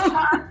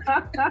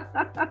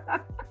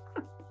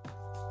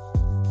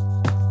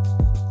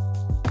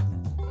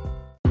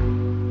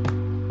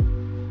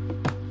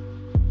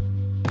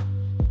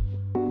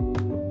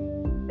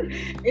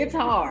 It's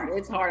hard.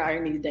 It's hard out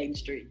here in these dating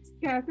streets.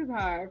 Yeah, it's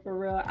hard for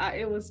real.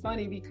 It was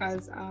funny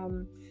because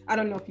I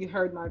don't know if you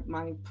heard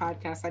my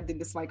podcast. I did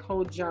this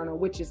whole journal,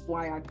 which is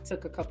why I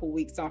took a couple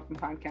weeks off from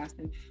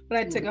podcasting. But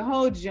I took a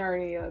whole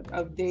journey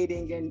of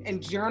dating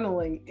and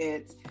journaling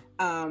it.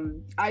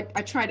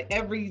 I tried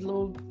every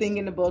little thing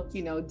in the book,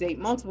 date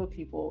multiple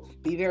people,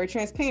 be very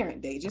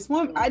transparent, date just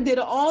one. I did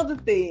all the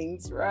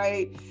things,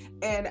 right?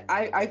 And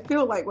I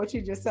feel like what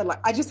you just said,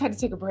 I just had to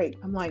take a break.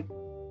 I'm like,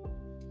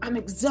 I'm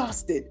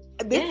exhausted.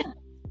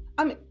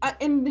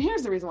 And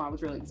here's the reason why I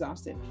was really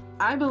exhausted.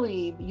 I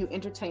believe you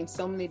entertain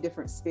so many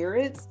different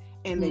spirits,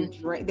 and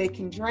they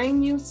can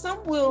drain you.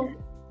 Some will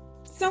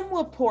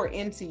pour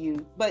into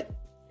you, but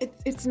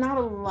it's not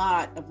a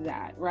lot of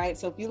that, right?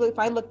 So if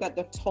I looked at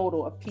the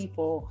total of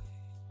people,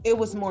 it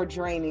was more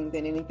draining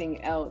than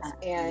anything else.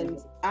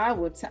 And I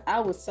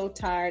was so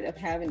tired of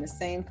having the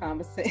same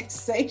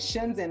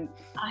conversations. And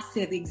I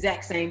said the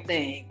exact same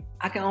thing.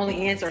 I can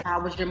only answer, how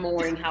was your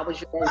morning? How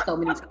was your day? So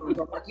many times.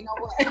 I'm like, you know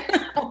what?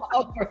 I'm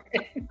over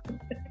it.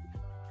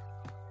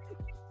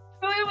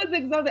 So it was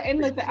exhausting. And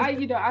listen,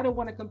 I don't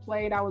want to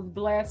complain. I was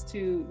blessed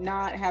to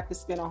not have to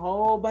spend a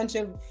whole bunch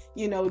of,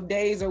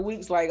 days or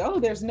weeks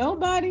there's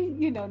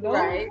nobody,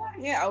 right.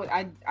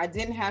 Yeah, I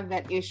didn't have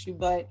that issue,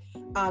 but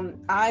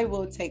I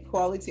will take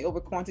quality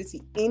over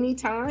quantity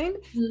anytime.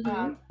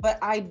 Mm-hmm. But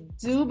I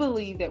do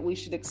believe that we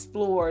should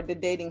explore the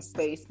dating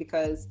space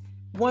because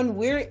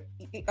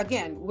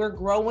we're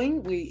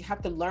growing. We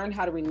have to learn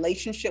how to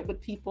relationship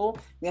with people.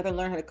 We have to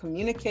learn how to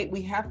communicate.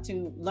 We have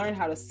to learn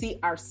how to see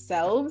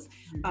ourselves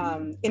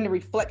in the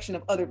reflection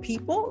of other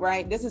people,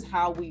 right? This is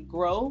how we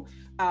grow.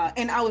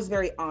 And I was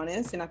very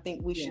honest, and I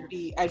think we should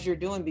be, as you're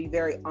doing, be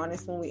very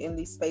honest when we're in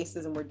these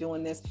spaces and we're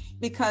doing this,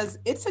 because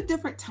it's a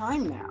different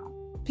time now.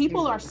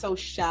 People are so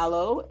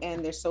shallow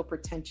and they're so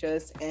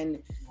pretentious,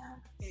 and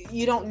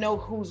you don't know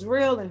who's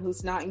real and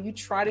who's not, and you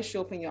try to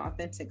show up in your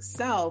authentic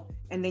self,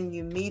 and then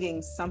you're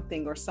meeting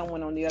something or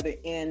someone on the other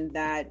end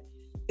that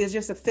is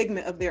just a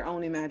figment of their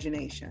own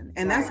imagination.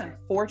 And that's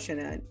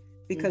unfortunate,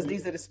 because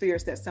these are the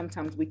spirits that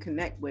sometimes we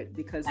connect with,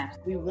 because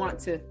we want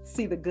to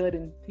see the good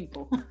in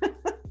people.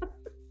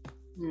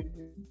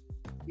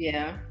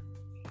 Yeah.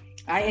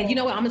 And you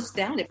know what? I'm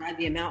astounded by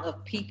the amount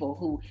of people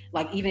who,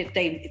 like, even if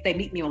they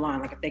meet me online,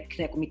 like if they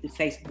connect with me through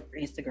Facebook or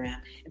Instagram,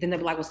 and then they'll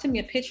be like, well, send me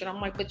a picture. And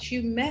I'm like, but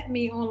you met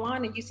me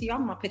online and you see all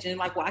my pictures. And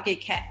like, well, I get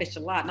catfished a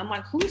lot. And I'm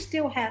like, who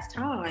still has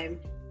time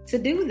to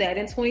do that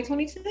in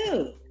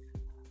 2022?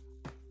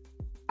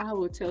 I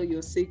will tell you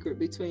a secret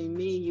between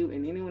me, you,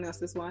 and anyone else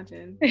that's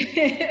watching.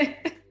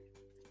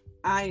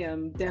 I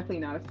am definitely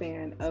not a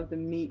fan of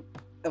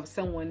of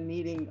someone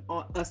needing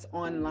us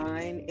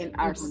online in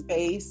our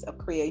space of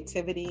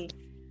creativity,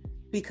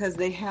 because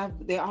they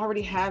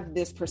already have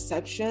this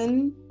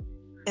perception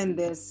and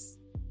this,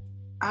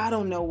 I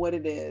don't know what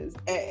it is,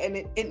 and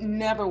it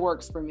never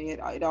works for me.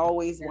 It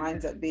always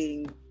winds up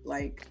being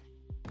like,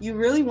 you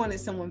really wanted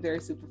someone very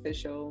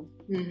superficial.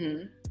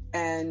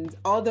 And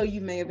although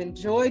you may have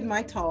enjoyed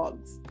my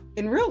talks,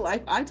 in real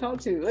life I talk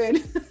too,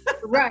 and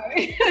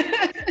right.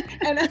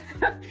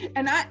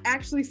 and I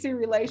actually see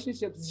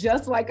relationships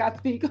just like I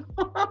speak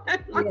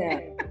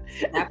on.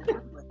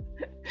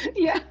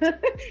 Yeah.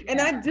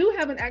 And I do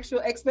have an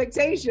actual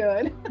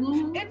expectation.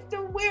 It's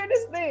the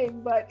weirdest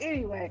thing, but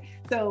anyway.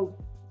 So,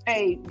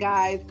 hey,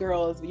 guys,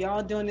 girls,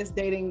 y'all doing this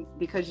dating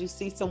because you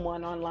see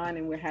someone online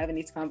and we're having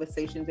these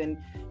conversations and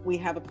we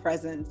have a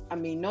presence. I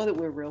mean, know that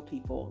we're real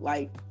people.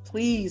 Like,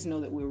 please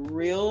know that we're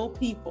real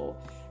people.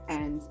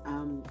 And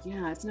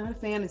it's not a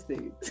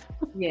fantasy.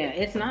 Yeah,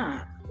 it's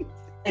not.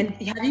 And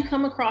have you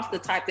come across the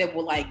type that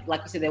will, like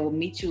you said, they will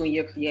meet you in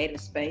your creative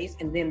space,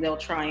 and then they'll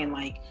try and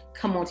like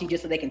come on to you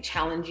just so they can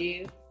challenge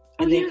you,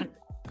 and then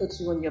put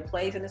you in your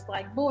place, and it's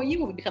like, boy,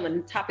 you will become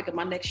the topic of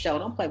my next show.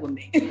 Don't play with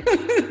me.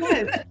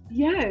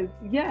 Yes.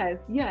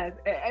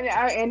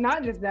 And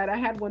not just that, I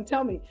had one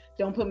tell me,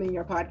 don't put me in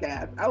your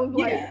podcast. I was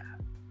like,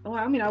 oh,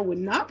 I mean, I would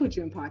not put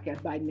you in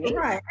podcast by name.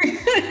 Right.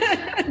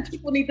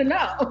 People need to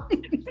know.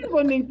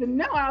 People need to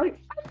know. I was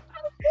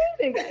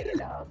thinking, you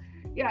know.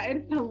 Yeah,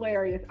 it's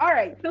hilarious. All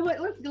right, so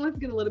let's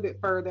get a little bit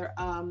further.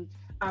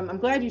 I'm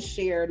glad you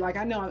shared. Like,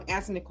 I know I'm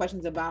asking the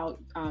questions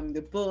about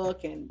the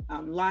book and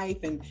life,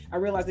 and I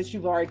realize that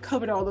you've already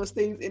covered all those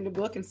things in the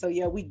book. And so,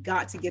 we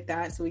got to get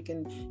that so we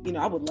can,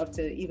 I would love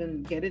to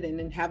even get it and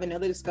then have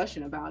another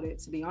discussion about it,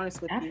 to be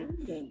honest with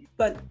you.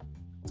 But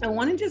I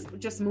want to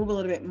just move a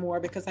little bit more,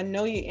 because I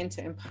know you're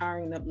into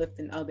empowering and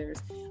uplifting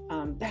others.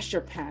 That's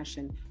your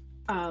passion.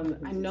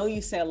 I know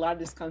you say a lot of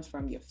this comes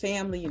from your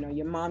family,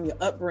 your mom, your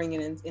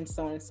upbringing, and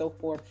so on and so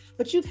forth.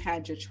 But you've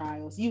had your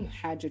trials, you've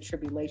had your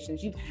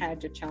tribulations, you've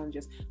had your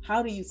challenges.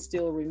 How do you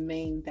still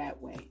remain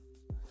that way?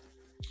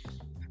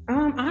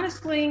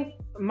 Honestly,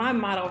 my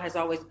motto has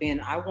always been,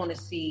 I want to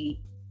see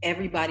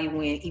everybody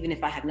win, even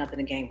if I have nothing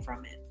to gain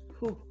from it.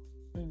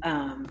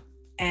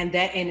 And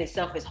that in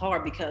itself is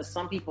hard, because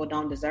some people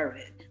don't deserve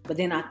it. But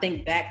then I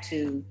think back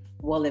to,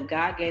 well, if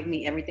God gave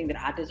me everything that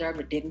I deserve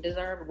or didn't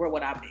deserve, where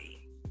would I be?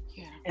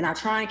 And I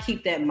try and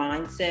keep that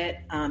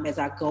mindset as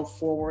I go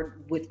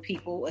forward with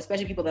people,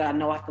 especially people that I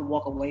know I can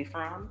walk away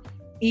from,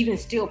 even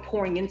still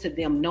pouring into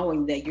them,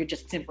 knowing that you're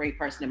just a temporary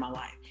person in my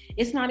life.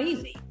 It's not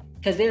easy,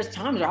 because there's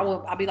times where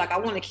I'll be like, I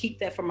want to keep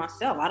that for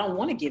myself. I don't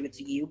want to give it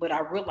to you, but I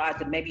realize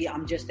that maybe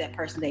I'm just that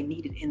person they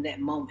needed in that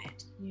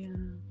moment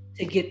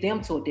to get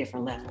them to a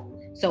different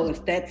level. So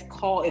if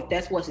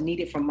that's what's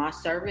needed from my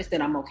service,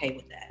 then I'm okay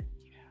with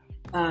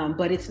that.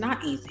 But it's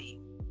not easy.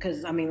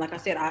 Because, I mean, like I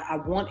said, I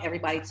want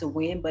everybody to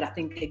win, but I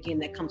think, again,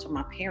 that comes from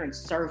my parents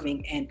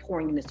serving and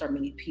pouring into so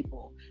many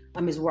people.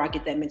 Is where I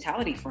get that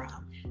mentality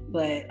from.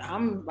 But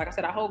like I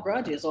said, I hold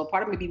grudges. So a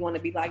part of me want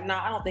to be like,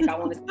 I don't think I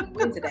want to step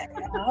into that.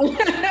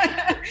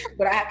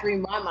 But I have to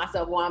remind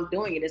myself while I'm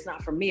doing it, it's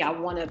not for me. I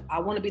want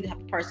to be the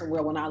type of person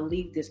where when I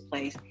leave this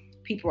place,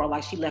 people are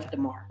like, she left a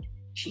mark.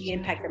 She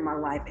impacted my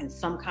life in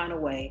some kind of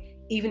way,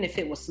 even if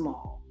it was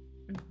small.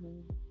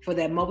 For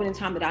that moment in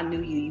time that I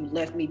knew you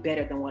left me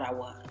better than what I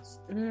was.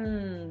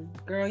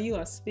 Girl, you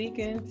are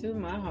speaking to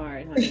my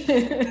heart,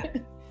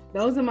 honey.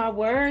 Those are my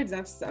words.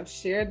 I've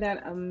shared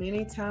that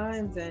many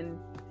times.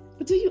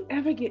 But do you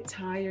ever get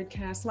tired,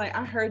 Cass? Like,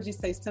 I heard you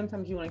say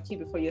sometimes you want to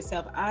keep it for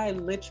yourself. I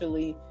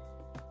literally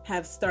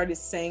have started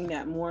saying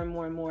that more and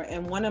more and more.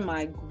 And one of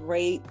my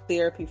great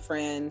therapist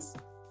friends,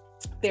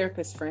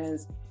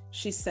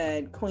 she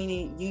said,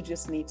 Queenie, you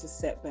just need to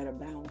set better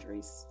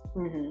boundaries.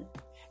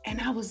 And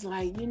I was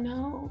like,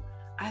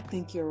 I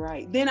think you're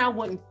right. Then I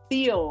wouldn't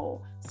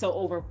feel so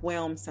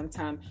overwhelmed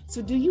sometimes.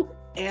 So do you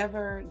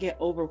ever get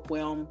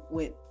overwhelmed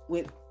with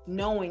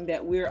knowing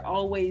that we're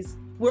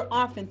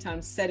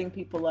oftentimes setting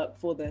people up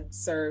for the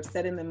serve,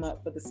 setting them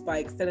up for the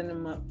spike, setting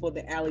them up for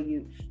the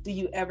alley-oop? Do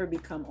you ever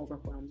become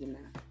overwhelmed in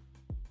that?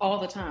 All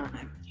the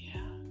time. Yeah.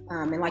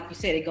 And like you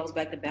said, it goes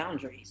back to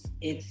boundaries.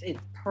 It's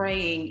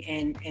praying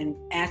and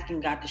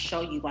asking God to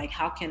show you, like,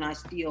 how can I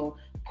still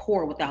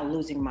pour without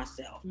losing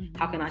myself? Mm-hmm.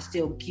 How can I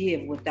still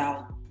give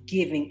without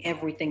giving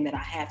everything that I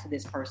have to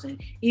this person,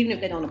 even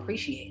if they don't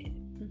appreciate it?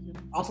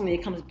 Mm-hmm. Ultimately,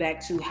 it comes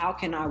back to how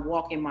can I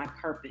walk in my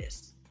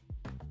purpose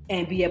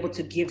and be able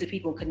to give to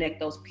people and connect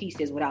those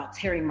pieces without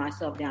tearing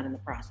myself down in the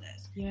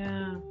process.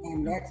 Yeah.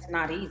 And that's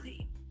not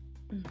easy.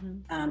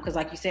 Mm-hmm. Because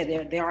like you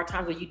said, there are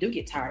times where you do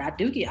get tired. I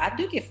do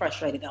get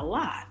frustrated a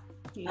lot.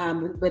 Yeah.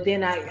 But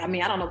then I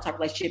don't know the type of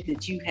relationship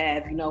that you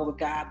have, with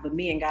God, but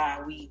me and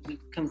God, we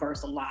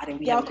converse a lot, and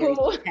we have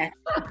cool. we have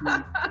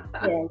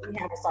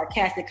a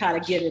sarcastic kind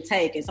of give and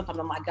take. And sometimes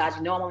I'm like, God,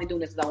 I'm only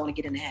doing this because I want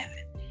to get into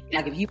heaven.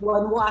 Like, if you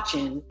weren't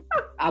watching,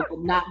 I would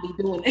not be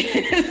doing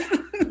this.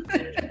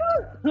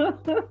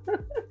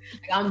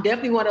 I'm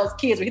definitely one of those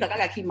kids where you're like, I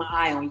gotta keep my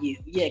eye on you.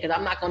 Yeah, because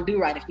I'm not gonna do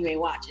right if you ain't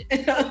watching.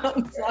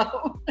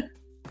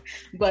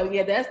 But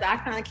yeah, I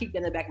kind of keep that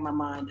in the back of my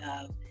mind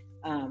of,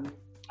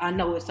 I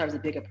know it serves a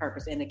bigger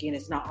purpose. And again,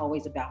 it's not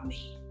always about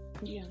me.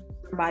 Yeah.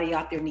 Somebody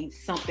out there needs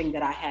something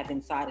that I have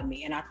inside of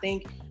me. And I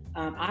think,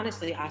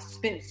 honestly, I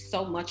spent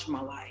so much of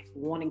my life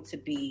wanting to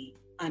be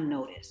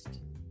unnoticed,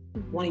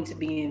 Mm-hmm. wanting to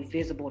be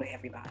invisible to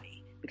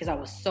everybody, because I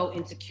was so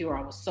insecure.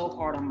 I was so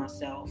hard on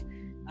myself.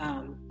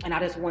 And I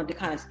just wanted to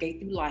kind of skate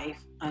through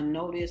life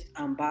unnoticed,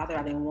 unbothered.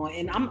 I didn't want,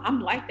 and I'm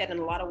like that in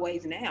a lot of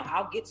ways now.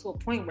 I'll get to a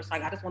point where it's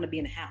like, I just want to be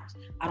in the house.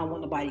 I don't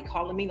want nobody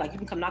calling me. Like, you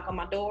can come knock on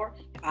my door.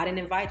 If I didn't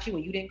invite you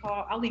and you didn't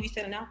call, I'll leave you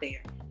sitting out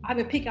there. I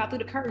even peek out through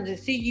the curtains and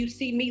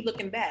see me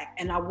looking back,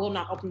 and I will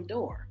not open the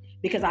door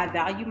because I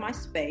value my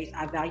space.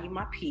 I value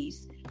my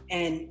peace.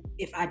 And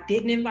if I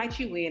didn't invite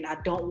you in, I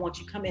don't want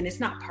you coming. It's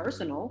not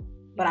personal.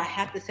 But I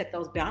have to set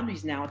those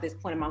boundaries now at this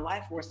point in my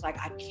life where it's like,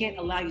 I can't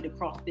allow you to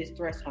cross this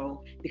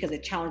threshold because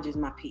it challenges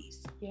my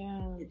peace.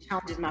 Yeah. It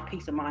challenges my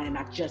peace of mind, and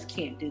I just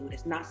can't do it.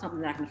 It's not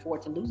something that I can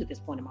afford to lose at this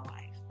point in my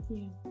life.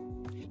 Yeah.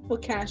 Well,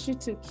 Cash, you're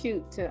too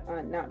cute to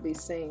not be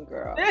seen,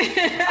 girl.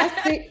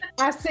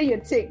 I see your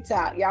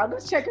TikTok. Y'all go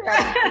check her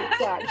out on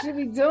TikTok. She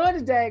be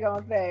doing the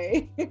daggone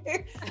thing.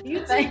 You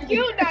too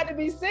cute not to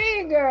be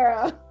seen,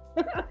 girl.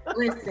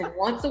 Listen,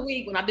 once a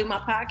week when I do my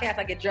podcast,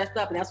 I get dressed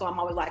up, and that's why I'm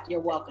always like, you're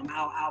welcome.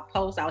 I'll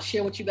post, I'll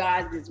share with you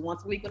guys this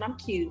once a week when I'm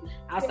cute.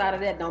 Outside of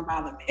that, don't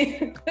bother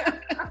me.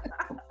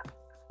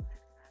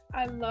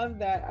 I love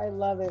that. I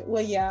love it.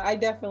 Well, yeah, I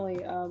definitely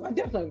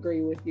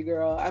agree with you,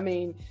 girl. I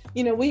mean,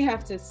 we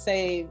have to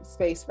save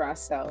space for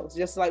ourselves,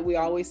 just like we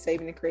always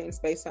saving and creating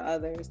space for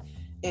others.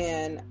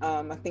 And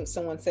I think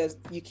someone says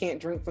you can't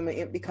drink from an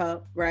empty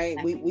cup,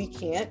 right? We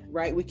can't,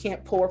 right? We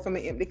can't pour from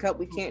an empty cup.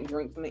 We can't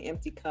drink from an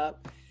empty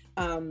cup.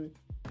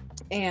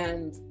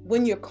 And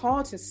when you're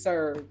called to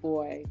serve,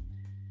 boy,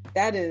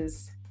 that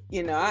is,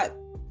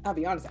 I'll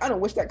be honest, I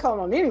don't wish that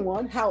calling on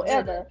anyone.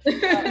 However,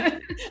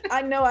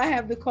 I know I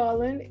have the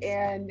calling,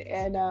 and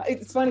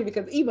it's funny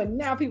because even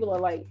now people are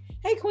like,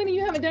 hey, Queenie,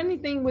 you haven't done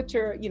anything with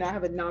your, I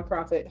have a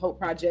nonprofit Hope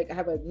Project. I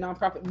have a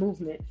nonprofit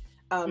movement,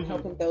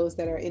 helping those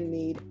that are in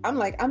need. I'm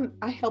like,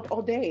 I help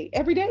all day,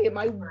 every day in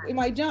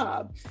my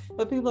job.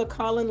 But people are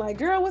calling like,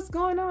 girl, what's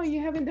going on?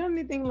 You haven't done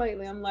anything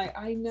lately. I'm like,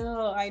 I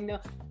know.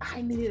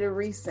 I needed a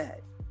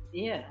reset.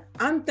 Yeah.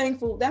 I'm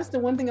thankful. That's the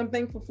one thing I'm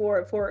thankful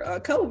for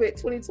COVID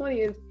 2020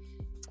 is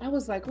I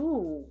was like,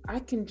 ooh, I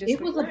can just. It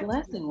was a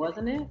blessing,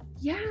 wasn't it?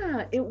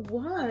 Yeah, it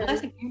was. A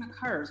blessing and a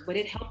curse, but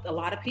it helped a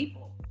lot of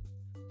people.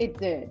 It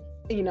did.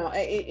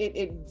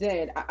 It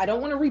did. I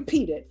don't want to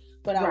repeat it,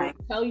 but I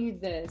will tell you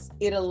this.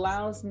 It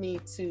allows me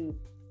to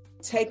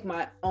take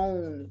my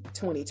own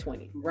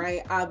 2020,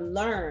 right? I've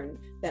learned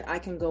that I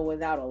can go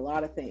without a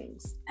lot of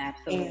things.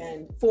 Absolutely.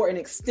 And for an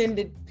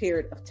extended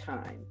period of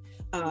time.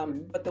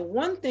 But the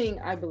one thing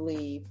I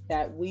believe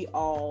that we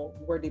all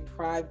were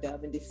deprived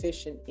of and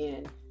deficient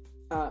in,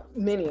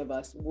 many of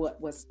us,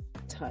 was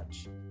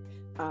touch,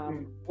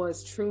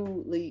 was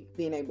truly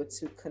being able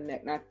to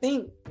connect. And I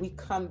think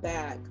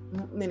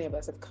many of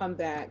us have come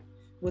back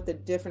with a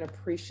different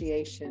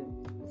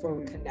appreciation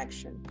for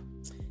connection.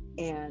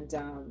 And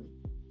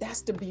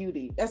that's the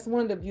beauty. That's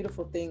one of the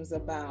beautiful things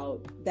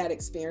about that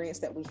experience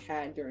that we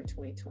had during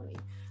 2020,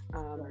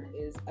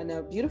 is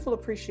a beautiful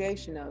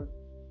appreciation of,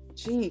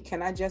 gee,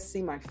 can I just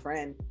see my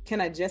friend? Can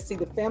I just see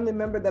the family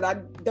member that I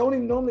don't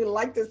even normally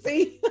like to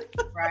see?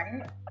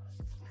 Right.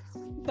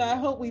 So I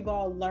hope we've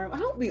all learned. I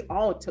hope we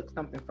all took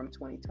something from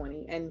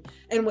 2020.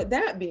 And with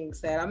that being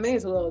said, I may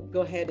as well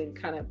go ahead and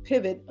kind of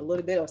pivot a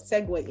little bit or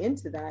segue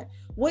into that.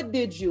 What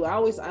did you?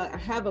 I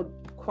have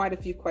quite a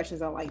few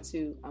questions I like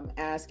to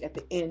ask at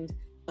the end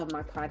of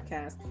my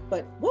podcast.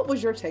 But what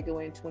was your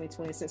takeaway in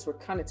 2020? Since we're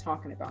kind of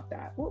talking about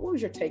that, what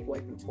was your takeaway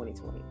from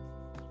 2020?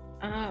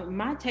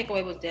 My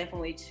takeaway was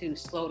definitely to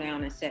slow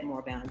down and set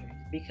more boundaries,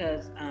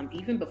 because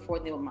even before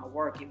doing my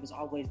work, it was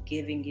always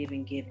giving.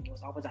 It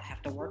was always, I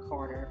have to work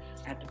harder,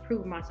 I have to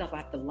prove myself, I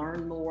have to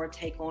learn more,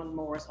 take on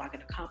more so I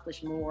can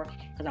accomplish more,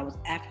 because I was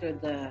after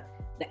the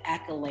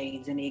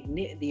accolades and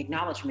the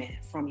acknowledgement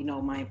from, you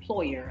know, my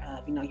employer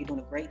of, you know, you're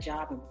doing a great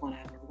job and we're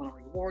gonna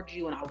reward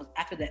you. And I was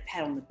after that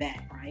pat on the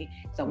back, right?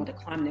 So I wanted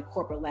to climb the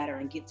corporate ladder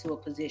and get to a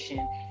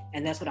position,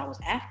 and that's what I was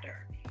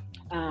after.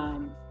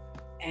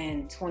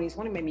 And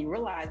 2020 made me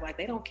realize, like,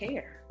 they don't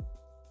care.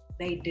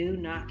 They do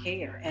not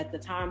care. At the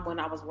time when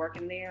I was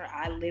working there,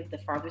 I lived the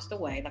farthest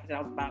away. Like I said,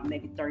 I was about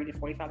maybe 30 to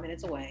 45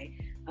 minutes away.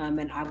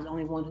 And I was the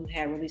only one who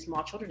had really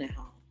small children at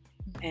home.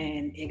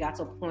 And it got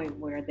to a point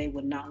where they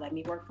would not let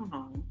me work from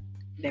home.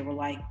 They were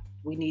like,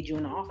 we need you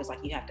in the office.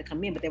 Like, you have to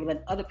come in. But they would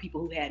let other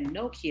people who had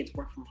no kids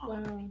work from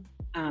home.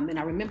 Wow. And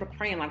I remember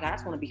praying, like, I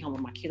just want to be home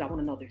with my kids. I want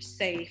to know they're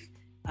safe.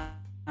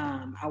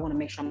 I want to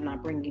make sure I'm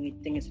not bringing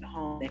anything into the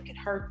home that could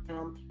hurt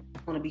them. I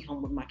want to be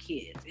home with my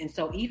kids. And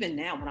so even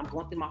now, when I'm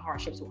going through my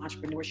hardships with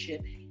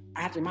entrepreneurship,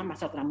 I have to remind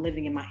myself that I'm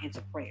living in my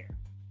answer prayer,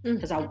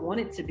 because I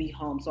wanted to be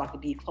home so I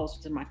could be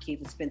closer to my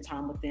kids and spend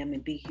time with them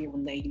and be here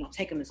when they, you know,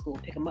 take them to school,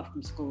 pick them up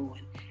from school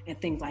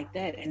and things like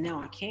that. And now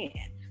I can.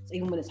 So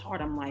even when it's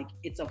hard, I'm like,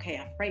 it's okay.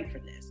 I prayed for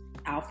this.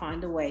 I'll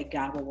find a way.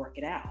 God will work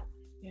it out.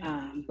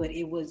 Yeah. But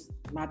it was,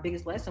 my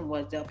biggest lesson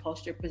was they'll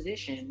post your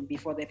position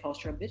before they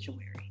post your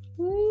obituary.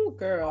 Ooh,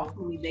 girl.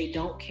 Ultimately, they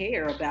don't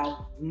care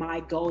about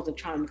my goals of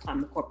trying to climb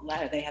the corporate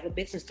ladder. They have a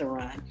business to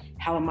run.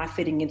 How am I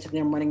fitting into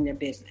them running their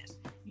business?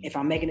 If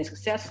I'm making it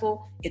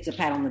successful, it's a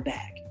pat on the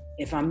back.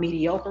 If I'm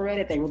mediocre at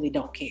it, they really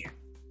don't care.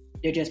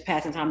 They're just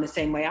passing time the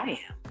same way I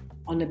am.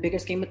 On the bigger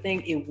scheme of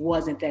things, it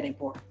wasn't that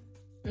important.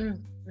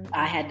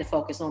 I had to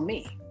focus on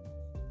me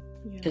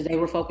because they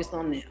were focused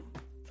on them.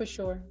 For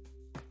sure.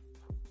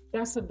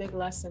 That's a big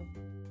lesson.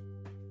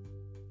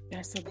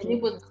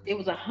 It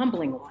was a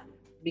humbling one,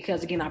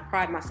 because again, I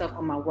pride myself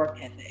on my work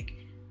ethic.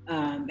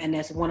 And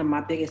that's one of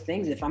my biggest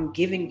things. If I'm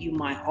giving you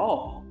my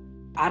all,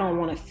 I don't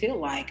want to feel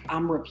like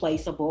I'm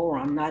replaceable or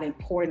I'm not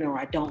important or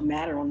I don't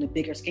matter on the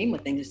bigger scheme of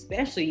things.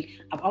 Especially,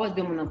 I've always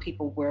been one of those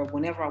people where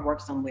whenever I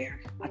work somewhere,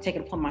 I take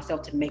it upon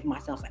myself to make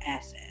myself an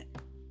asset.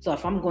 So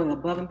if I'm going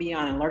above and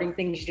beyond and learning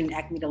things you didn't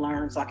ask me to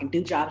learn, so I can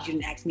do jobs you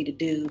didn't ask me to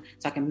do,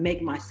 so I can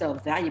make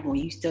myself valuable,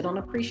 and you still don't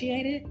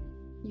appreciate it,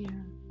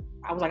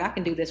 I was like, I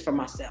can do this for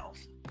myself.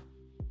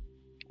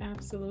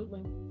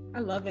 Absolutely. I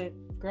love it.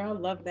 Girl, I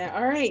love that.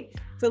 All right.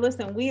 So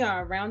listen, we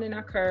are rounding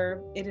our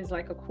curve. It is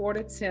like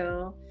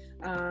 1:45.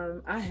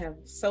 I have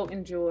so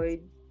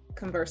enjoyed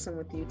conversing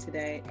with you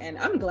today. And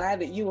I'm glad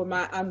that you were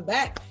my I'm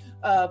Back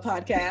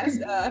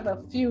podcast. I have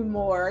a few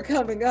more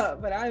coming up,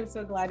 but I'm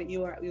so glad that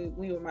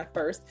we were my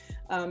first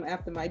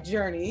after my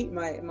journey,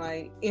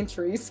 my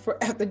entries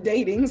after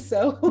dating.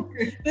 So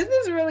this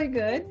is really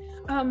good.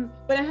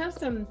 But I have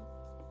some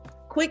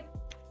quick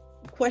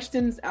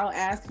questions I'll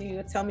ask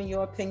you. Tell me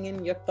your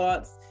opinion, your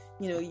thoughts,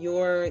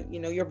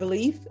 your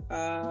belief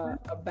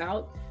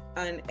about,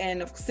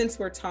 and since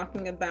we're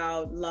talking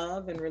about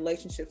love and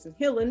relationships and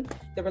healing,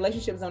 the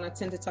relationship zone, I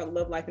tend to talk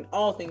love, life, and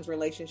all things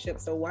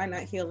relationships. So why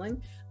not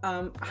healing?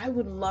 I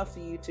would love for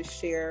you to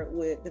share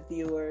with the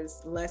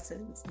viewers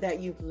lessons that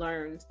you've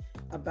learned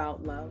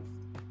about love.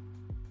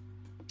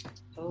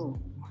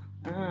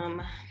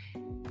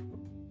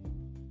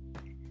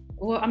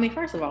 Well, I mean,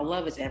 first of all,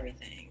 love is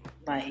everything.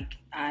 Like,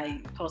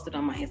 I posted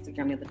on my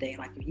Instagram the other day,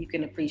 like, if you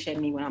can appreciate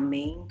me when I'm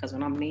mean, because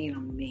when I'm mean,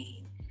 I'm mean.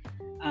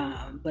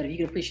 But if you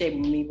can appreciate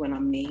me when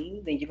I'm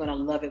mean, then you're gonna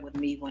love it with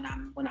me when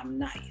I'm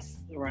nice,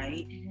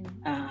 right?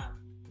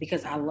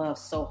 Because I love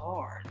so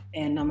hard,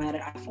 and I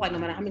feel like no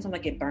matter how many times I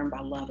get burned by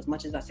love, as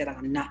much as I said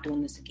I'm not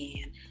doing this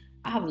again,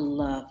 I've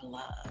loved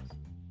love.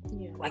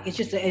 Yeah. Like, it's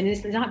just, and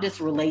it's not just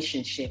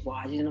relationship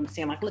wise, you know what I'm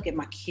saying? Like, look at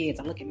my kids,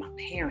 I look at my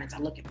parents, I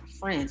look at my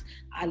friends.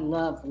 I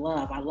love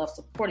love. I love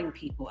supporting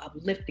people,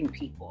 uplifting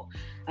people.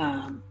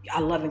 I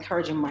love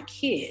encouraging my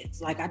kids.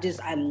 Like, I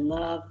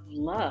love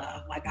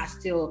love. Like,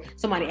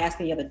 somebody asked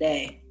me the other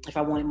day if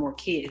I wanted more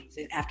kids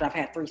after I've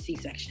had 3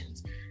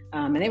 C-sections.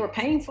 And they were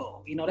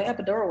painful. The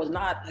epidural was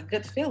not a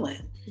good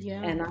feeling.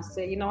 Yeah. And I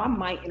said, I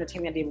might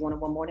entertain the idea of one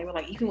more. They were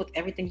like, even with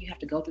everything you have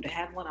to go through to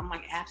have one? I'm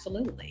like,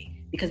 absolutely.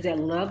 Because that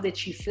love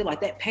that you feel, like,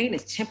 that pain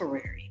is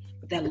temporary.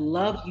 But that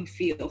love you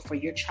feel for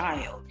your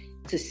child,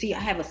 to see, I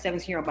have a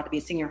 17-year-old about to be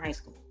a senior in high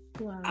school.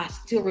 Wow. I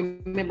still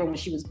remember when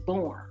she was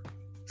born.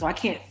 So I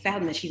can't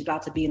fathom that she's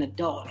about to be an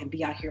adult and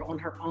be out here on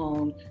her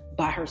own,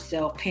 by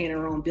herself, paying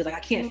her own bills. Like,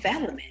 I can't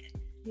fathom it.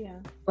 Yeah.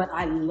 But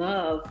I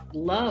love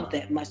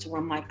that much to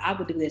where I'm like, I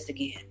would do this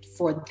again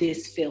for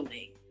this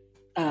feeling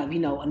of,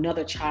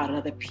 another child,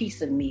 another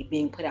piece of me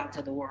being put out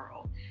to the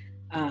world.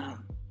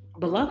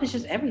 But love is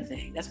just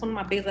everything. That's one of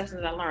my biggest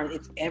lessons that I learned.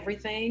 It's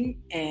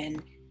everything,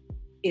 and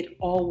it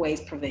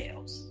always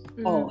prevails.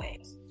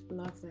 Always.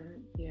 Love that.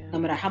 Yeah. No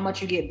matter how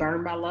much you get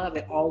burned by love,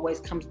 it always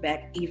comes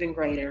back even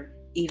greater,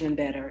 even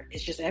better.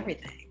 It's just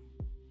everything.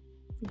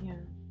 Yeah.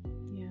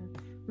 Yeah.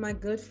 My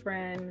good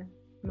friend,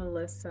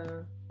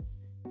 Melissa,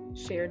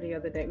 shared the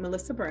other day,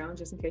 Melissa Brown,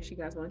 just in case you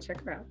guys want to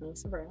check her out.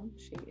 Melissa Brown,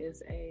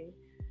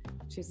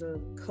 she's a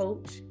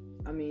coach.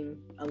 I mean,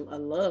 a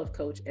love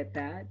coach at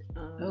that.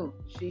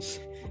 She's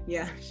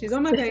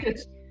on my page.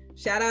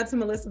 Shout out to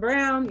Melissa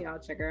Brown. Y'all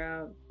check her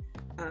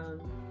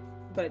out.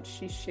 But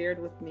she shared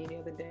with me the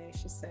other day,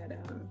 she said,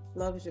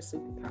 love is your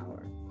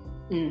superpower.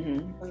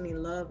 I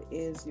mean, love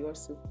is your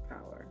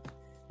superpower.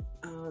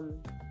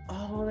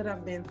 All that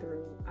I've been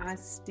through, I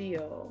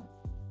still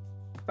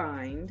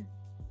find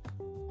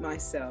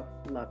myself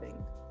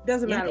loving.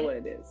 Doesn't matter what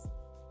it is.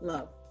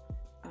 Love.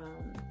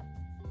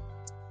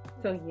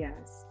 So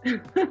yes,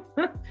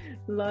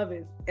 love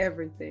is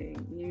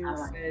everything. You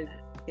said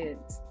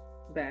it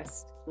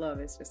best. Love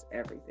is just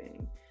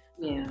everything.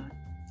 Yeah.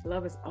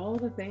 Love is all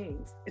the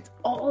things. It's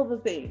all the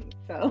things.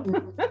 So,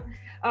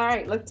 all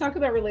right, let's talk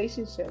about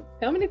relationships.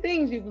 How many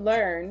things you've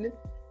learned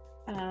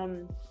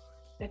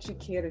that you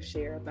care to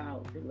share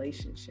about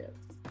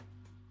relationships?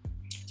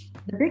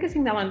 The biggest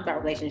thing that I learned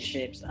about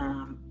relationships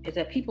is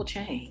that people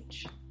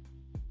change.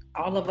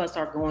 All of us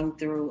are going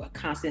through a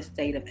constant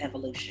state of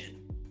evolution.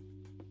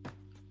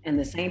 And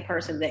the same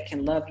person that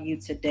can love you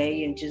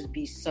today and just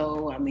be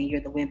you're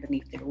the wind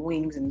beneath their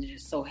wings and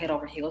just so head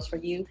over heels for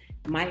you,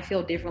 might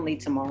feel differently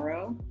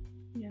tomorrow.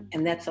 Yeah.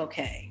 And that's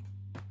okay.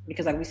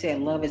 Because like we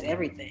said, love is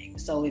everything.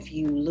 So if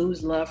you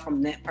lose love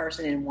from that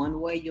person in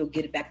one way, you'll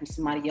get it back from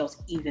somebody else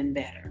even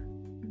better.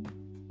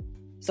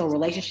 So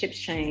relationships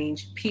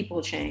change,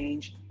 people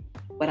change.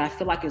 But I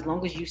feel like as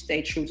long as you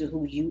stay true to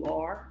who you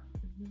are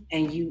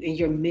and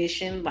your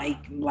mission,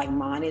 like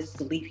mine is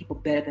to leave people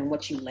better than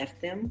what you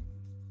left them,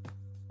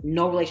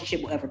 no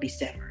relationship will ever be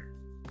severed.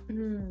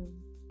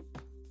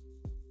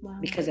 Wow.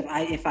 Because if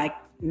I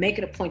make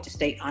it a point to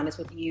stay honest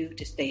with you,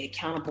 to stay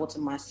accountable to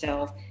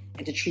myself,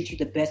 and to treat you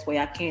the best way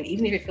I can,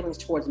 even if your feelings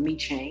towards me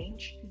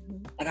change,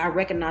 like I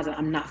recognize that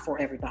I'm not for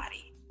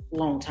everybody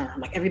long term.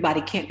 Like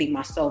everybody can't be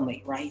my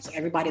soulmate, right? So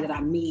everybody that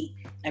I meet,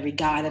 every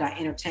guy that I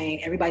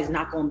entertain, everybody's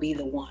not going to be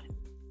the one.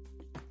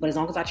 But as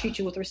long as I treat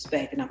you with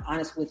respect and I'm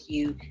honest with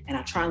you and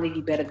I try and leave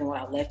you better than what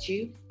I left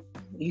you,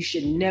 you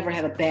should never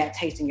have a bad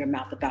taste in your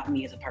mouth about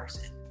me as a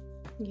person.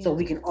 Yeah. So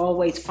we can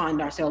always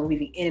find ourselves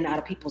moving in and out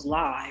of people's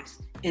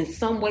lives in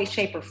some way,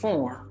 shape, or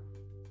form,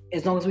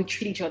 as long as we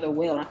treat each other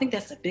well. And I think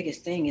that's the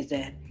biggest thing, is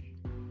that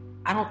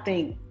I don't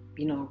think,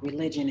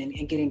 religion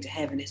and getting to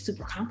heaven is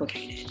super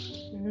complicated.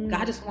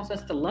 God just wants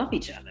us to love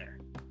each other.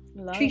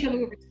 Treat each other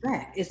with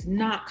respect. It's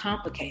not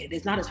complicated.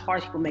 It's not as hard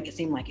as people make it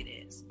seem like it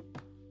is.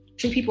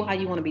 Treat people how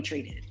you want to be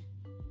treated.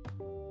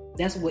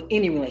 That's what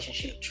any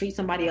relationship. Treat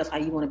somebody else how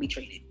you want to be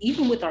treated.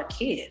 Even with our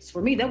kids.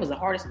 For me, that was the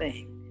hardest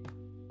thing.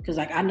 Because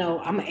I know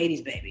I'm an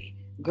 80s baby.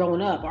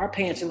 Growing up, our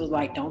parents, it was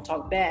like, don't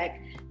talk back.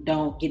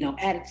 Don't,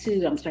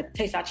 attitude. I'm supposed to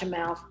taste out your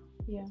mouth.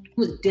 Yeah. It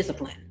was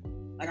discipline.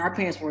 Like our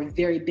parents were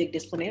very big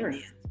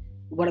disciplinarians.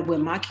 With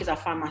my kids, I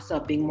find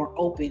myself being more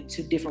open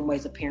to different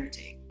ways of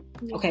parenting.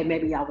 Yeah. Okay,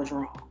 maybe I was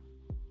wrong.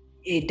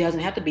 It doesn't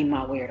have to be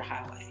my way or the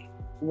highway.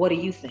 What do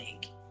you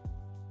think?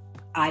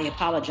 I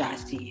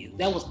apologize to you.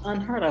 That was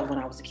unheard of when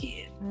I was a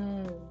kid.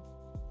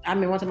 I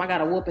mean, one time I got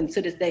a whooping,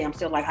 to this day, I'm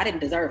still like, I didn't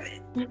deserve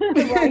it.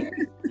 Right?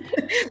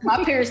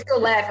 My parents still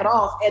laugh it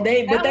off, but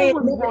they never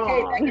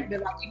came back and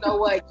been like, you know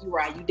what, you're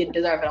right, you didn't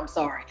deserve it, I'm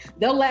sorry.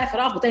 They'll laugh it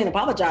off, but they ain't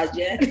apologized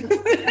yet.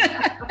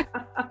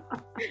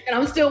 And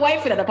I'm still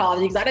waiting for that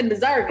apology because I didn't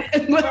deserve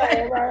it.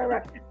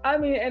 Right. I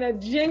mean, and a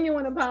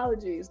genuine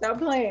apology. Stop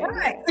playing.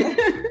 Right.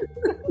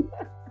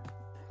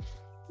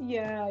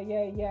 Yeah.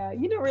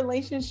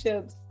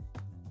 Relationships,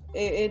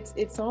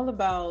 it's all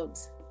about,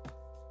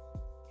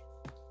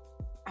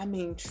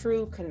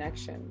 true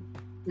connection.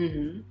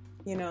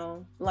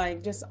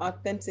 Like just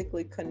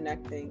authentically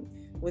connecting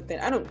with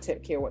it. I don't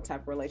care what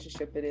type of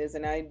relationship it is,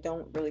 and I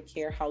don't really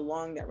care how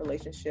long that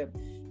relationship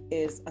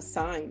is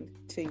assigned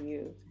to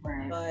you.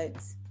 Right. But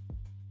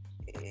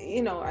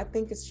I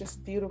think it's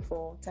just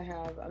beautiful to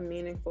have a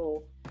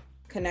meaningful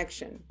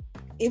connection,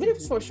 even if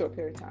it's for a short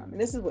period of time. And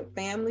this is with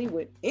family,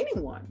 with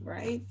anyone,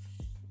 right?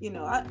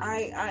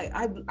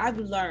 I've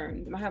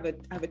learned. I have a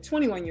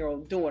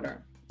 21-year-old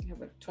daughter. I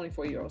have a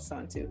 24-year-old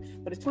son too,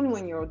 but a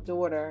 21-year-old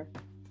daughter.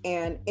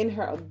 And in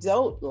her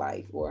adult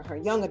life, or her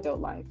young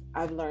adult life,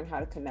 I've learned how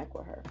to connect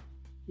with her.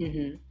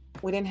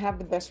 We didn't have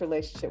the best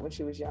relationship when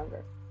she was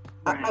younger.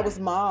 Right. I was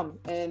mom,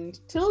 and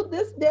till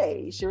this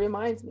day, she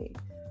reminds me,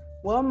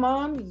 well,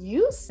 Mom,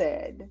 you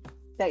said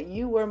that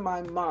you were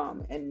my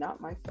mom and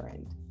not my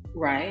friend.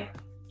 Right.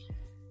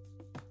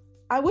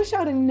 I wish I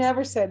would have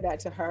never said that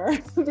to her,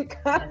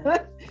 because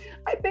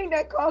I think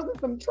that causes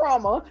some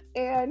trauma.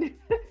 And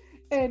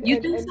you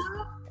do so?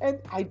 And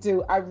I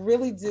do. I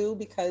really do,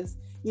 because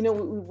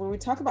when we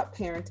talk about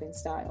parenting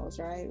styles,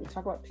 right? We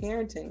talk about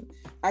parenting.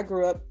 I'm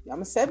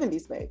a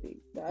 70s baby.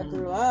 I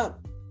grew up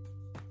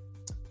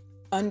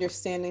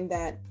understanding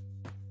that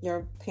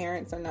your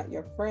parents are not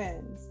your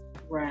friends.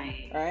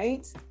 Right.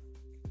 Right?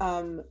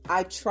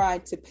 I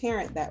tried to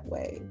parent that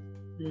way.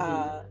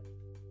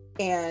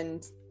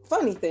 And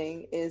funny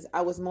thing is,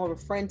 I was more of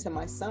a friend to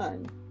my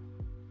son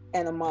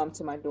and a mom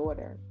to my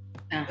daughter.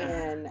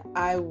 And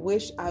I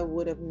wish I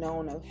would have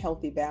known a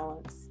healthy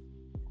balance.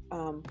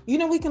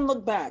 We can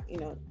look back,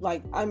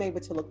 like I'm able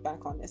to look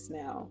back on this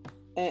now.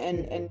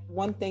 And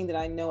one thing that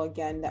I know,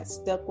 again, that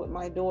stuck with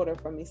my daughter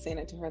from me saying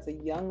it to her as a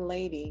young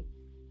lady,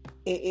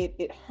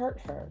 it hurt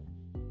her.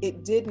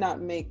 It did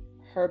not make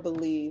her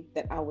believe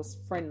that I was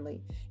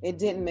friendly. It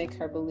didn't make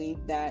her believe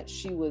that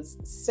she was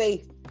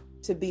safe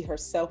to be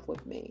herself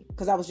with me,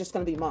 because I was just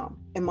going to be mom,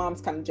 and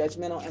mom's kind of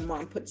judgmental, and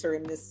mom puts her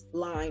in this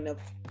line of,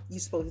 you're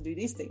supposed to do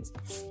these things.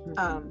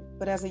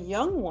 But as a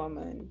young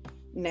woman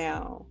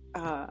now,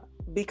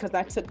 because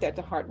I took that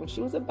to heart when she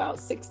was about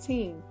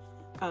 16,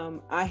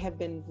 I have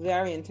been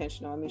very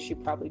intentional. I mean, she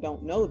probably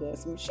don't know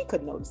this. I mean, she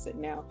could notice it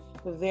now,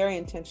 but very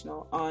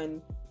intentional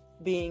on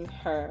being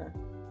her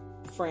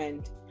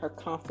friend, her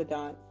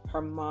confidant,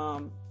 her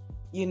mom,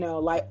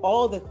 like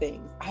all the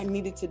things. I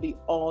needed to be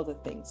all the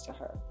things to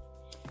her.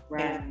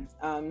 Right.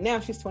 And now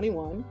she's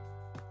 21,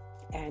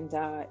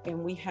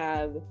 and we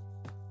have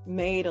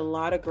made a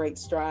lot of great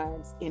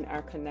strides in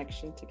our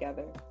connection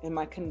together. And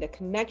the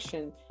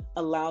connection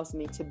allows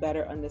me to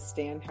better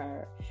understand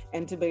her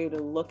and to be able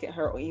to look at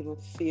her or even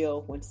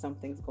feel when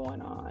something's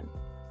going on.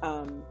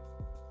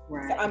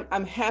 Right. So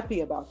I'm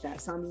happy about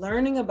that. So I'm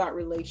learning about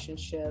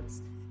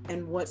relationships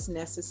and what's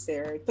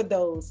necessary for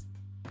those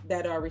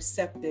that are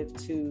receptive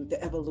to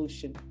the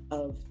evolution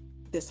of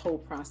this whole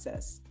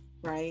process,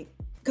 right?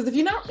 Because if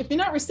you're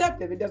not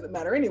receptive, it doesn't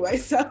matter anyway.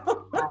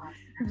 So,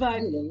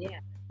 but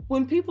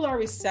when people are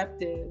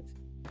receptive,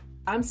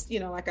 I'm,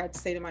 like I'd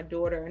say to my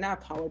daughter, and I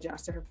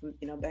apologize to her for,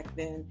 back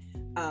then.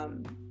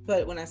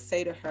 But when I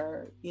say to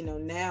her,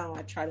 now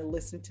I try to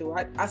listen to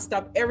her. I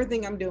stop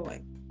everything I'm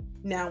doing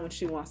now when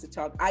she wants to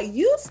talk. I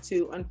used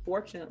to,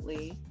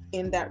 unfortunately,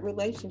 in that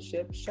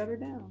relationship, shut her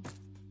down.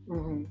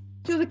 Mm-hmm.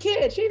 She was a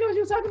kid. She didn't know what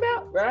she was talking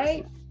about,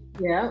 right?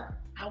 Yeah.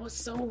 I was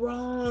so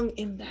wrong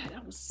in that.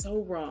 I was so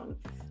wrong.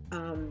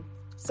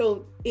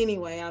 So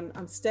anyway,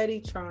 I'm steady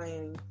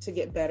trying to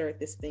get better at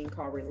this thing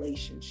called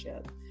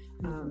relationship.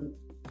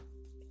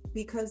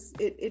 Because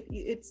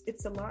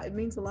it's a lot. It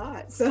means a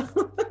lot. So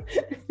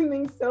it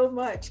means so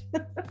much.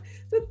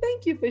 So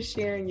thank you for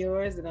sharing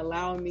yours and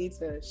allowing me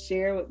to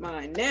share with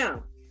mine.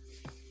 Now,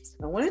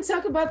 I want to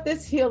talk about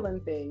this healing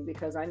thing,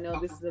 because I know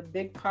this is a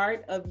big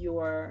part of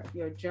your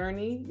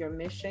journey, your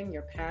mission,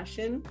 your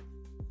passion.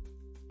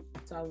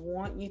 So I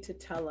want you to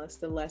tell us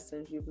the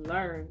lessons you've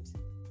learned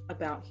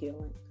about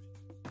healing.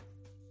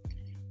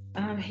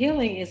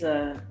 Healing is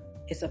a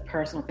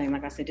personal thing.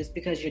 Like I said, just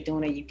because you're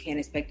doing it, you can't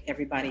expect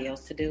everybody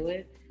else to do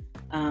it.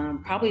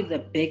 Probably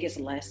the biggest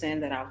lesson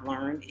that I've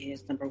learned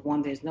is, number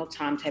one, there's no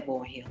timetable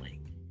on healing.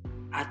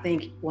 I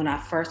think when I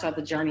first started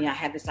the journey, I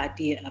had this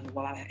idea of,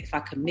 well, if I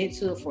commit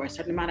to it for a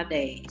certain amount of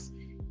days,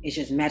 it's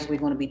just magically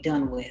going to be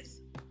done with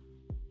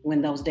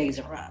when those days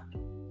are up.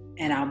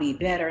 And I'll be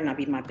better and I'll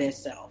be my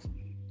best self.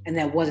 And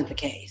that wasn't the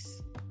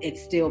case.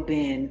 It's still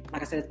been,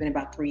 like I said, it's been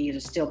about 3 years.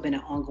 It's still been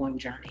an ongoing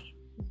journey.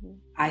 Mm-hmm.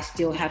 I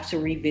still have to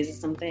revisit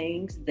some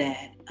things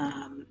that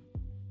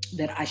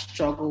I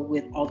struggle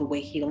with all the way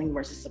healing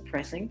versus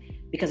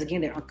suppressing, because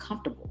again, they're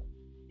uncomfortable,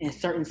 and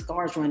certain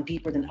scars run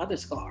deeper than other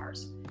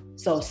scars.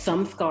 So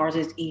some scars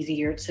is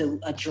easier to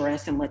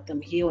address and let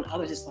them heal, and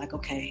others it's like,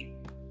 okay,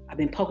 I've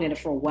been poking at it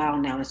for a while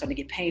now and it's starting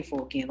to get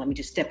painful again. Let me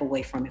just step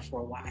away from it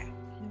for a while.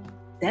 Mm-hmm.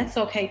 That's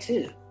okay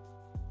too,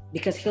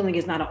 because healing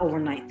is not an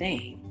overnight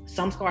thing.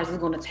 Some scars is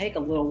going to take a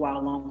little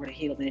while longer to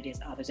heal than it is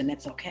others, and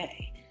that's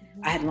okay.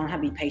 Mm-hmm. I had to learn how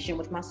to be patient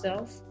with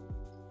myself.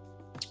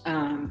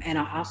 And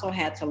I also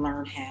had to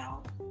learn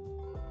how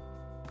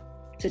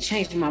to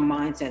change my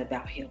mindset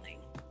about healing.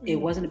 Mm-hmm. It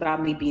wasn't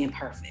about me being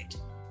perfect.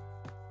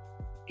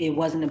 It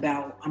wasn't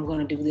about, I'm going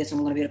to do this, I'm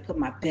going to be able to put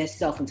my best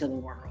self into the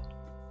world.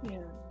 Yeah.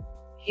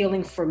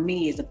 Healing for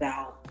me is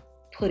about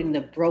putting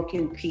the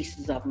broken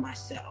pieces of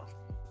myself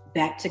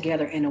back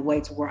together in a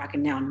way to where I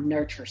can now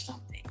nurture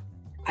something.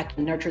 I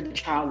can nurture the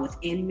child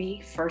within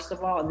me, first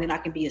of all, and then I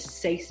can be a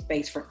safe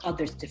space for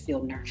others to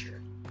feel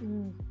nurtured.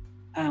 Mm.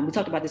 We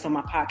talked about this on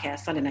my podcast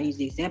Sunday, and I used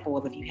the example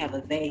of if you have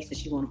a vase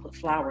that you want to put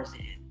flowers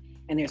in,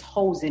 and there's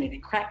holes in it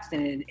and cracks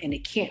in it, and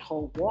it can't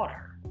hold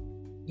water.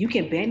 You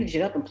can bandage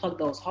it up and plug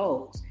those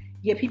holes.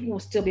 Yeah, people will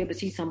still be able to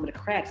see some of the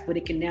cracks, but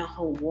it can now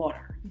hold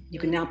water. Mm-hmm. You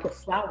can now put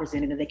flowers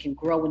in it and they can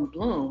grow and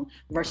bloom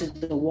versus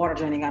the water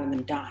draining out and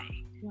them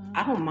dying. Wow.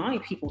 I don't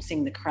mind people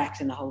seeing the cracks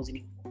in the holes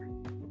anymore.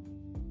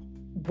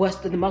 What's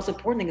the most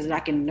important thing is that I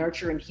can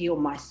nurture and heal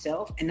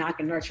myself, and now I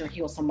can nurture and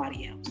heal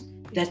somebody else.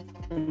 That's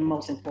the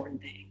most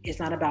important thing. It's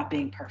not about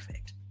being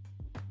perfect.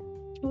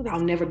 I'll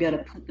never be able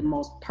to put the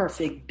most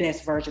perfect,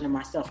 best version of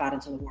myself out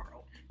into the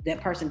world.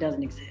 That person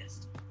doesn't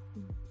exist.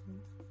 Mm-hmm.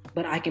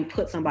 But I can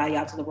put somebody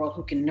out to the world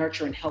who can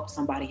nurture and help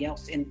somebody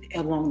else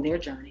along their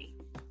journey.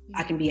 Mm-hmm.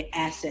 I can be an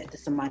asset to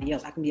somebody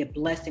else. I can be a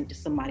blessing to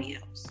somebody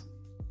else.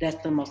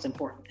 That's the most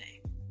important thing.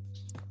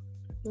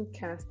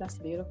 Okay, that's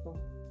beautiful.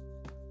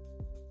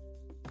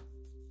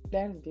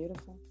 That is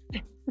beautiful.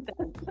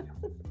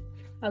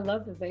 I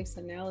love the vase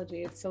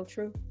analogy. It's so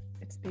true.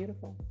 It's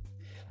beautiful.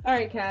 All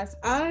right, Cass,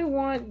 I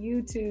want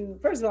you to,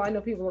 first of all, I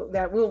know people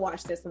that will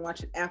watch this and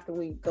watch it after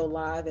we go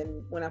live.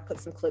 And when I put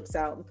some clips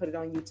out and put it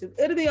on YouTube,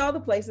 it'll be all the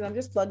places. I'm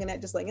just plugging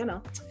that, just like, you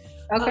know.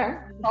 Okay.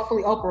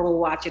 Hopefully Oprah will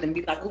watch it and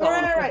be like,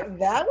 right.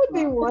 That would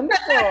be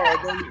wonderful.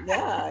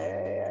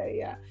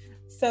 Yeah.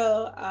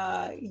 So,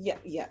 I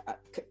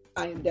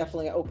am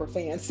definitely an Oprah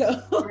fan.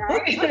 So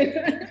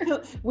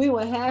right. We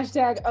will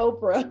hashtag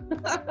Oprah.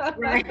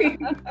 Right.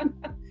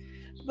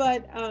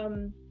 But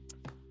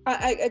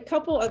a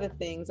couple other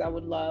things I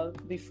would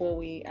love before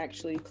we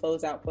actually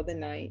close out for the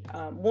night.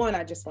 One,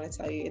 I just want to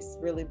tell you, it's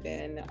really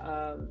been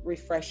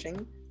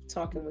refreshing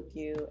talking with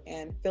you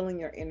and feeling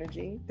your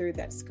energy through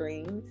that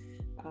screen.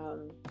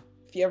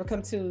 If you ever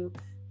come to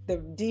the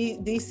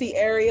DC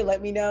area,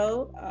 let me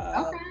know.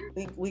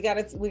 Okay. We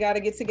gotta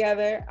get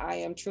together. I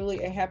am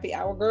truly a happy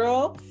hour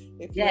girl.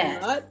 If you're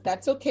not,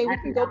 that's okay. We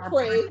can go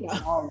pray.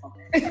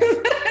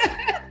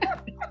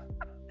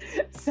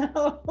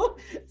 So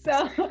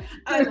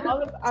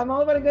I'm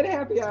all about a good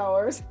happy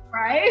hours,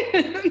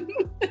 right?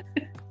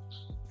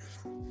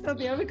 So if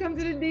you ever come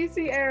to the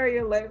DC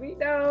area, let me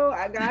know.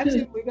 I got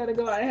you. We're gonna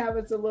go out and have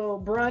us a little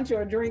brunch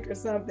or a drink or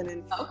something.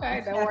 And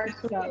okay, that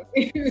works.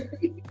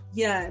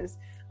 Yes.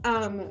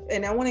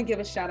 And I want to give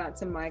a shout out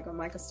to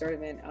Michael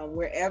Sturtevant.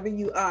 Wherever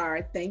you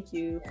are, thank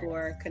you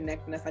for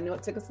connecting us. I know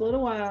it took us a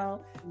little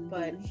while,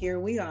 but here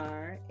we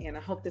are. And I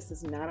hope this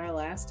is not our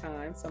last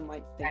time. So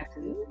Mike, thank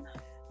you.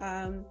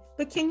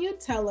 But can you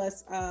tell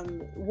us,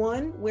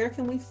 one, where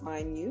can we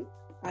find you?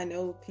 I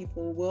know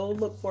people will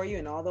look for you,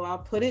 and although I'll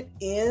put it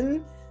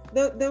in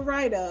the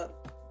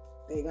write-up,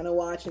 they're going to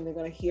watch and they're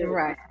going to hear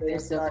right. it. They'll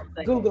start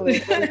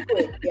Googling really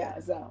quick. Yeah,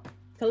 so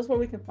tell us where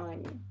we can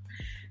find you.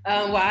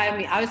 Well, I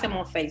mean, obviously I'm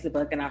on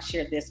Facebook, and I'll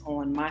share this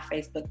on my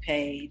Facebook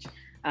page.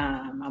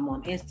 I'm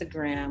on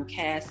Instagram,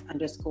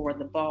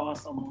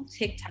 Cass_theboss. I'm on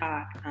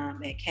TikTok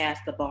at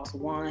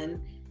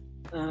CassTheBoss1.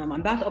 I'm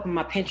about to open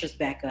my Pinterest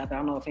back up. I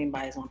don't know if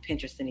anybody's on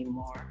Pinterest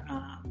anymore,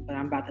 but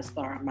I'm about to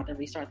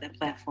restart that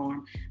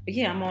platform. But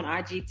yeah, I'm on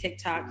IG,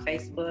 TikTok,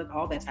 Facebook,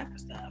 all that type of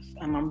stuff.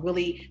 I'm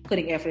really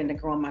putting effort into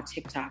growing my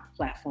TikTok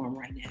platform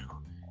right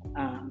now.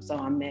 So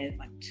I'm at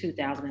like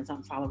 2,000 and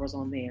something followers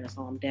on there.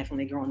 So I'm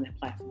definitely growing that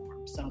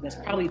platform. So that's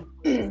probably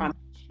the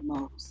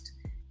most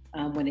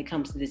when it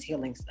comes to this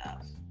healing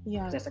stuff.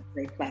 Yeah, that's a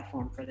great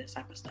platform for this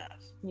type of stuff.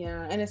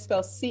 Yeah, and it's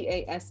spelled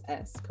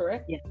CASS,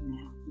 correct? Yes,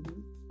 ma'am.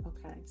 Mm-hmm.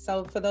 Okay,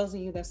 so for those of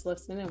you that's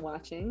listening and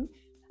watching,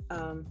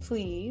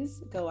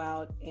 please go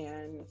out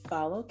and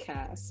follow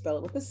Cass, spell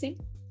it with a C,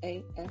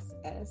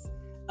 ASS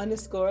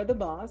 _ the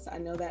boss. I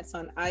know that's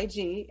on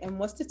IG. And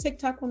what's the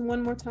TikTok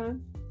one more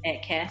time?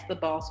 At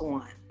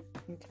CassTheBoss1.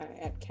 Okay,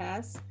 at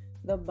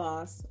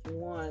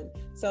CassTheBoss1.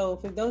 So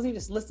for those of you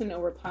just listening to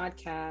our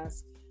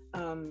podcast,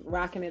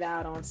 rocking it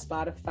out on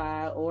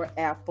Spotify or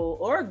Apple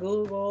or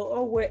Google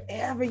or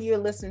wherever you're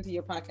listening to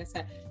your podcast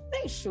at,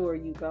 make sure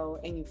you go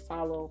and you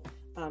follow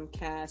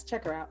Cass.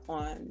 Check her out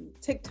on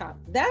TikTok.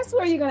 That's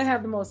where you're going to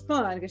have the most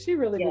fun, because she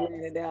really be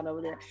laying it down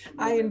over there.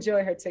 I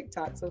enjoy her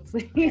TikTok, so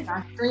please.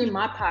 I stream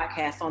my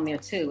podcast on there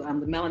too.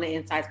 The Melanin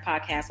Insights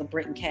podcast with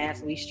Britt and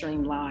Cass. We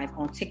stream live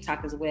on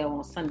TikTok as well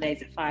on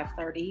Sundays at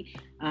 5:30.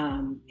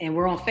 And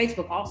we're on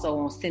Facebook also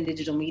on Sin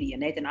Digital Media.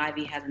 Nathan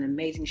Ivey has an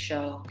amazing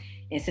show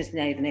in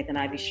Cincinnati, the Nathan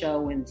Ivey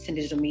Show, and Sin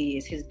Digital Media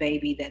is his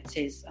baby. That's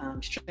his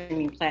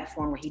streaming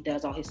platform where he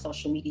does all his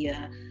social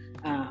media.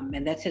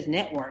 And that's his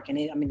network. And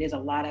there's a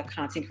lot of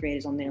content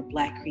creators on there,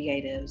 Black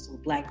creatives,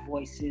 Black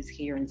voices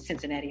here in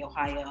Cincinnati,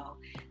 Ohio.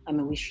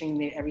 We stream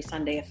there every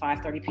Sunday at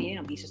 5:30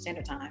 p.m. Eastern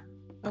Standard Time.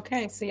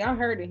 Okay, so y'all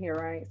heard it here,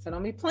 right? So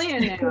don't be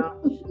playing now.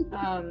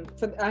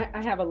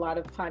 I have a lot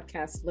of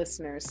podcast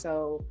listeners,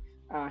 so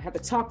I have to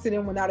talk to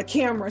them without a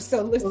camera.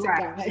 So listen,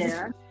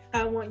 guys,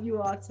 I want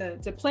you all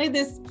to play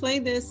this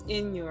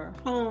in your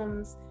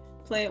homes.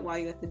 Play it while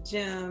you're at the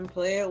gym,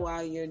 play it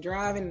while you're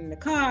driving in the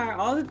car,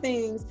 all the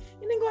things,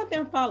 and then go out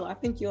there and follow. I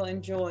think you'll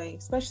enjoy,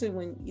 especially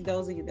when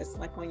those of you that's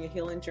like on your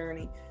healing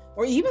journey,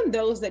 or even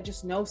those that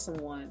just know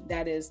someone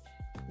that is,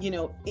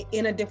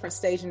 in a different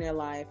stage in their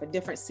life, a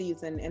different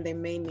season, and they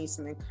may need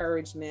some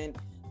encouragement.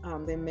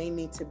 They may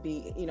need to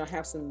be,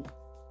 have some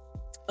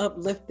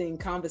uplifting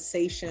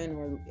conversation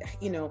or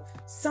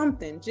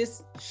something.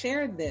 Just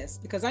share this,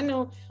 because I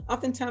know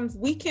oftentimes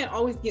we can't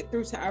always get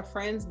through to our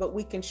friends, but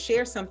we can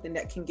share something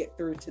that can get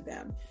through to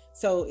them.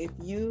 So if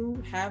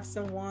you have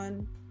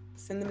someone,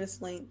 send them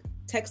this link,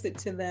 text it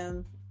to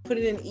them, put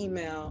it in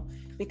email,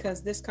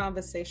 because this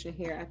conversation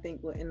here, I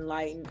think, will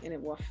enlighten and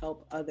it will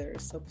help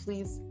others. So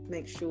please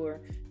make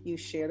sure you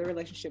share the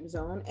Relationship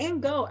Zone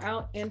and go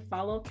out and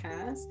follow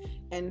Cass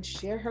and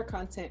share her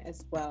content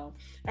as well.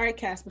 All right,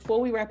 Cass,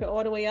 before we wrap it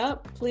all the way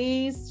up,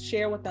 please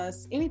share with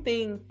us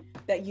anything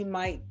that you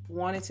might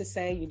wanted to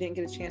say, you didn't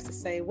get a chance to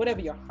say,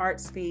 whatever your heart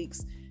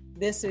speaks.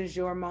 This is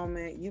your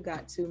moment. You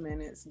got 2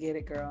 minutes. Get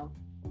it, girl.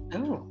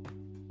 Oh,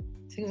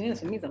 2 minutes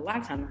for me is a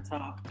lifetime to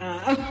talk.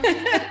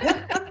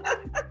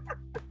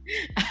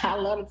 I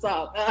love to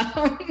talk.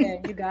 Yeah,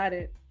 you got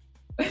it.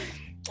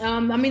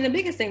 The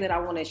biggest thing that I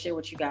want to share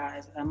with you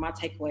guys, my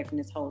takeaway from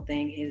this whole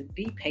thing is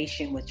be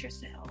patient with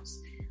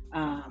yourselves.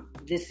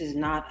 This is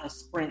not a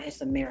sprint,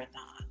 it's a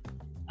marathon.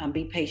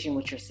 Be patient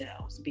with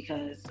yourselves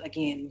because,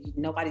 again,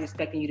 nobody's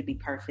expecting you to be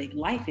perfect.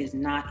 Life is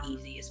not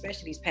easy,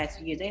 especially these past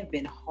few years. They've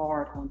been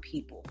hard on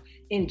people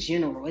in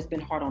general. It's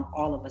been hard on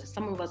all of us.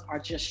 Some of us are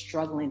just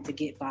struggling to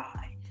get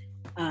by.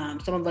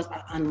 Some of us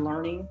are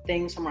unlearning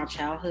things from our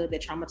childhood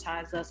that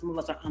traumatized us. Some of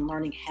us are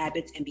unlearning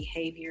habits and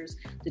behaviors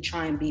to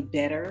try and be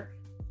better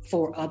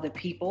for other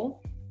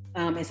people.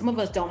 And some of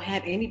us don't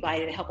have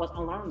anybody to help us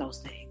unlearn those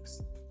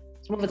things.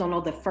 Some of us don't know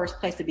the first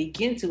place to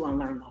begin to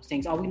unlearn those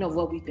things. All we know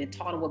what we've been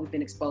taught and what we've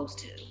been exposed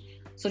to.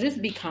 So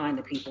just be kind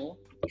to people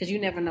because you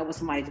never know what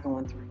somebody's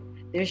going through.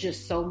 There's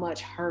just so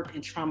much hurt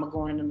and trauma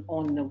going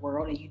on in the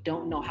world, and you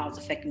don't know how it's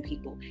affecting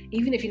people.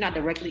 Even if you're not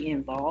directly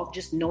involved,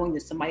 just knowing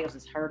that somebody else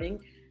is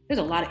hurting, there's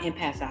a lot of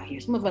empaths out here.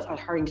 Some of us are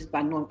hurting just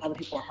by knowing other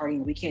people are hurting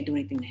and we can't do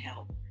anything to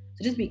help.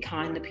 So just be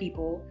kind to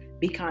people,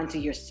 be kind to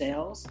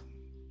yourselves,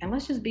 and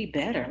let's just be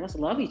better. Let's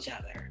love each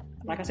other.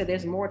 Like I said,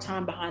 there's more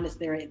time behind us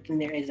than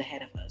there is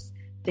ahead of us.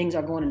 Things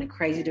are going in a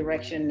crazy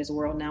direction in this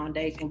world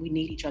nowadays, and we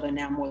need each other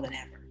now more than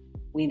ever.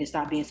 We need to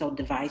stop being so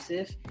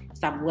divisive,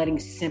 stop letting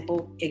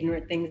simple,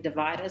 ignorant things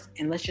divide us,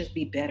 and let's just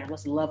be better.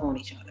 Let's love on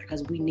each other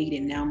because we need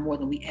it now more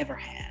than we ever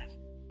have.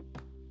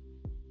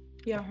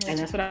 Yeah, and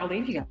that's what I'll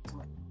leave you guys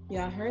with.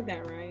 Yeah, I heard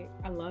that right.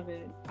 I love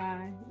it.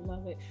 I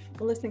love it.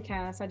 Well, listen,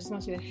 Cass, I just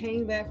want you to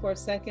hang back for a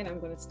second. I'm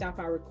going to stop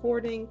our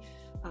recording.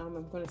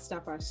 I'm going to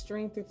stop our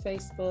stream through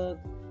Facebook.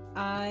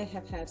 I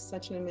have had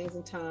such an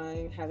amazing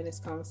time having this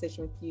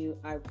conversation with you.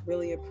 I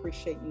really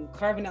appreciate you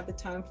carving out the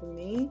time for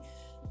me.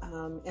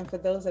 And for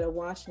those that are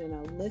watching and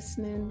are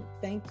listening,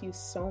 thank you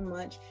so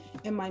much.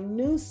 And my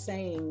new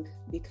saying,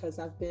 because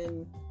I've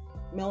been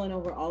mulling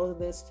over all of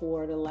this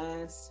for the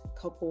last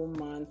couple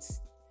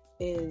months,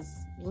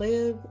 is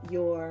live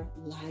your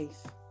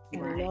life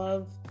and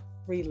love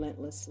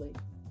relentlessly.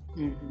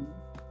 Mm-hmm.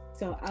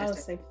 So I'll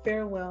say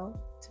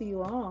farewell to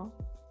you all.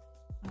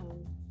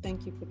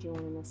 Thank you for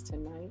joining us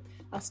tonight.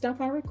 I'll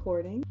stop our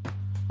recording.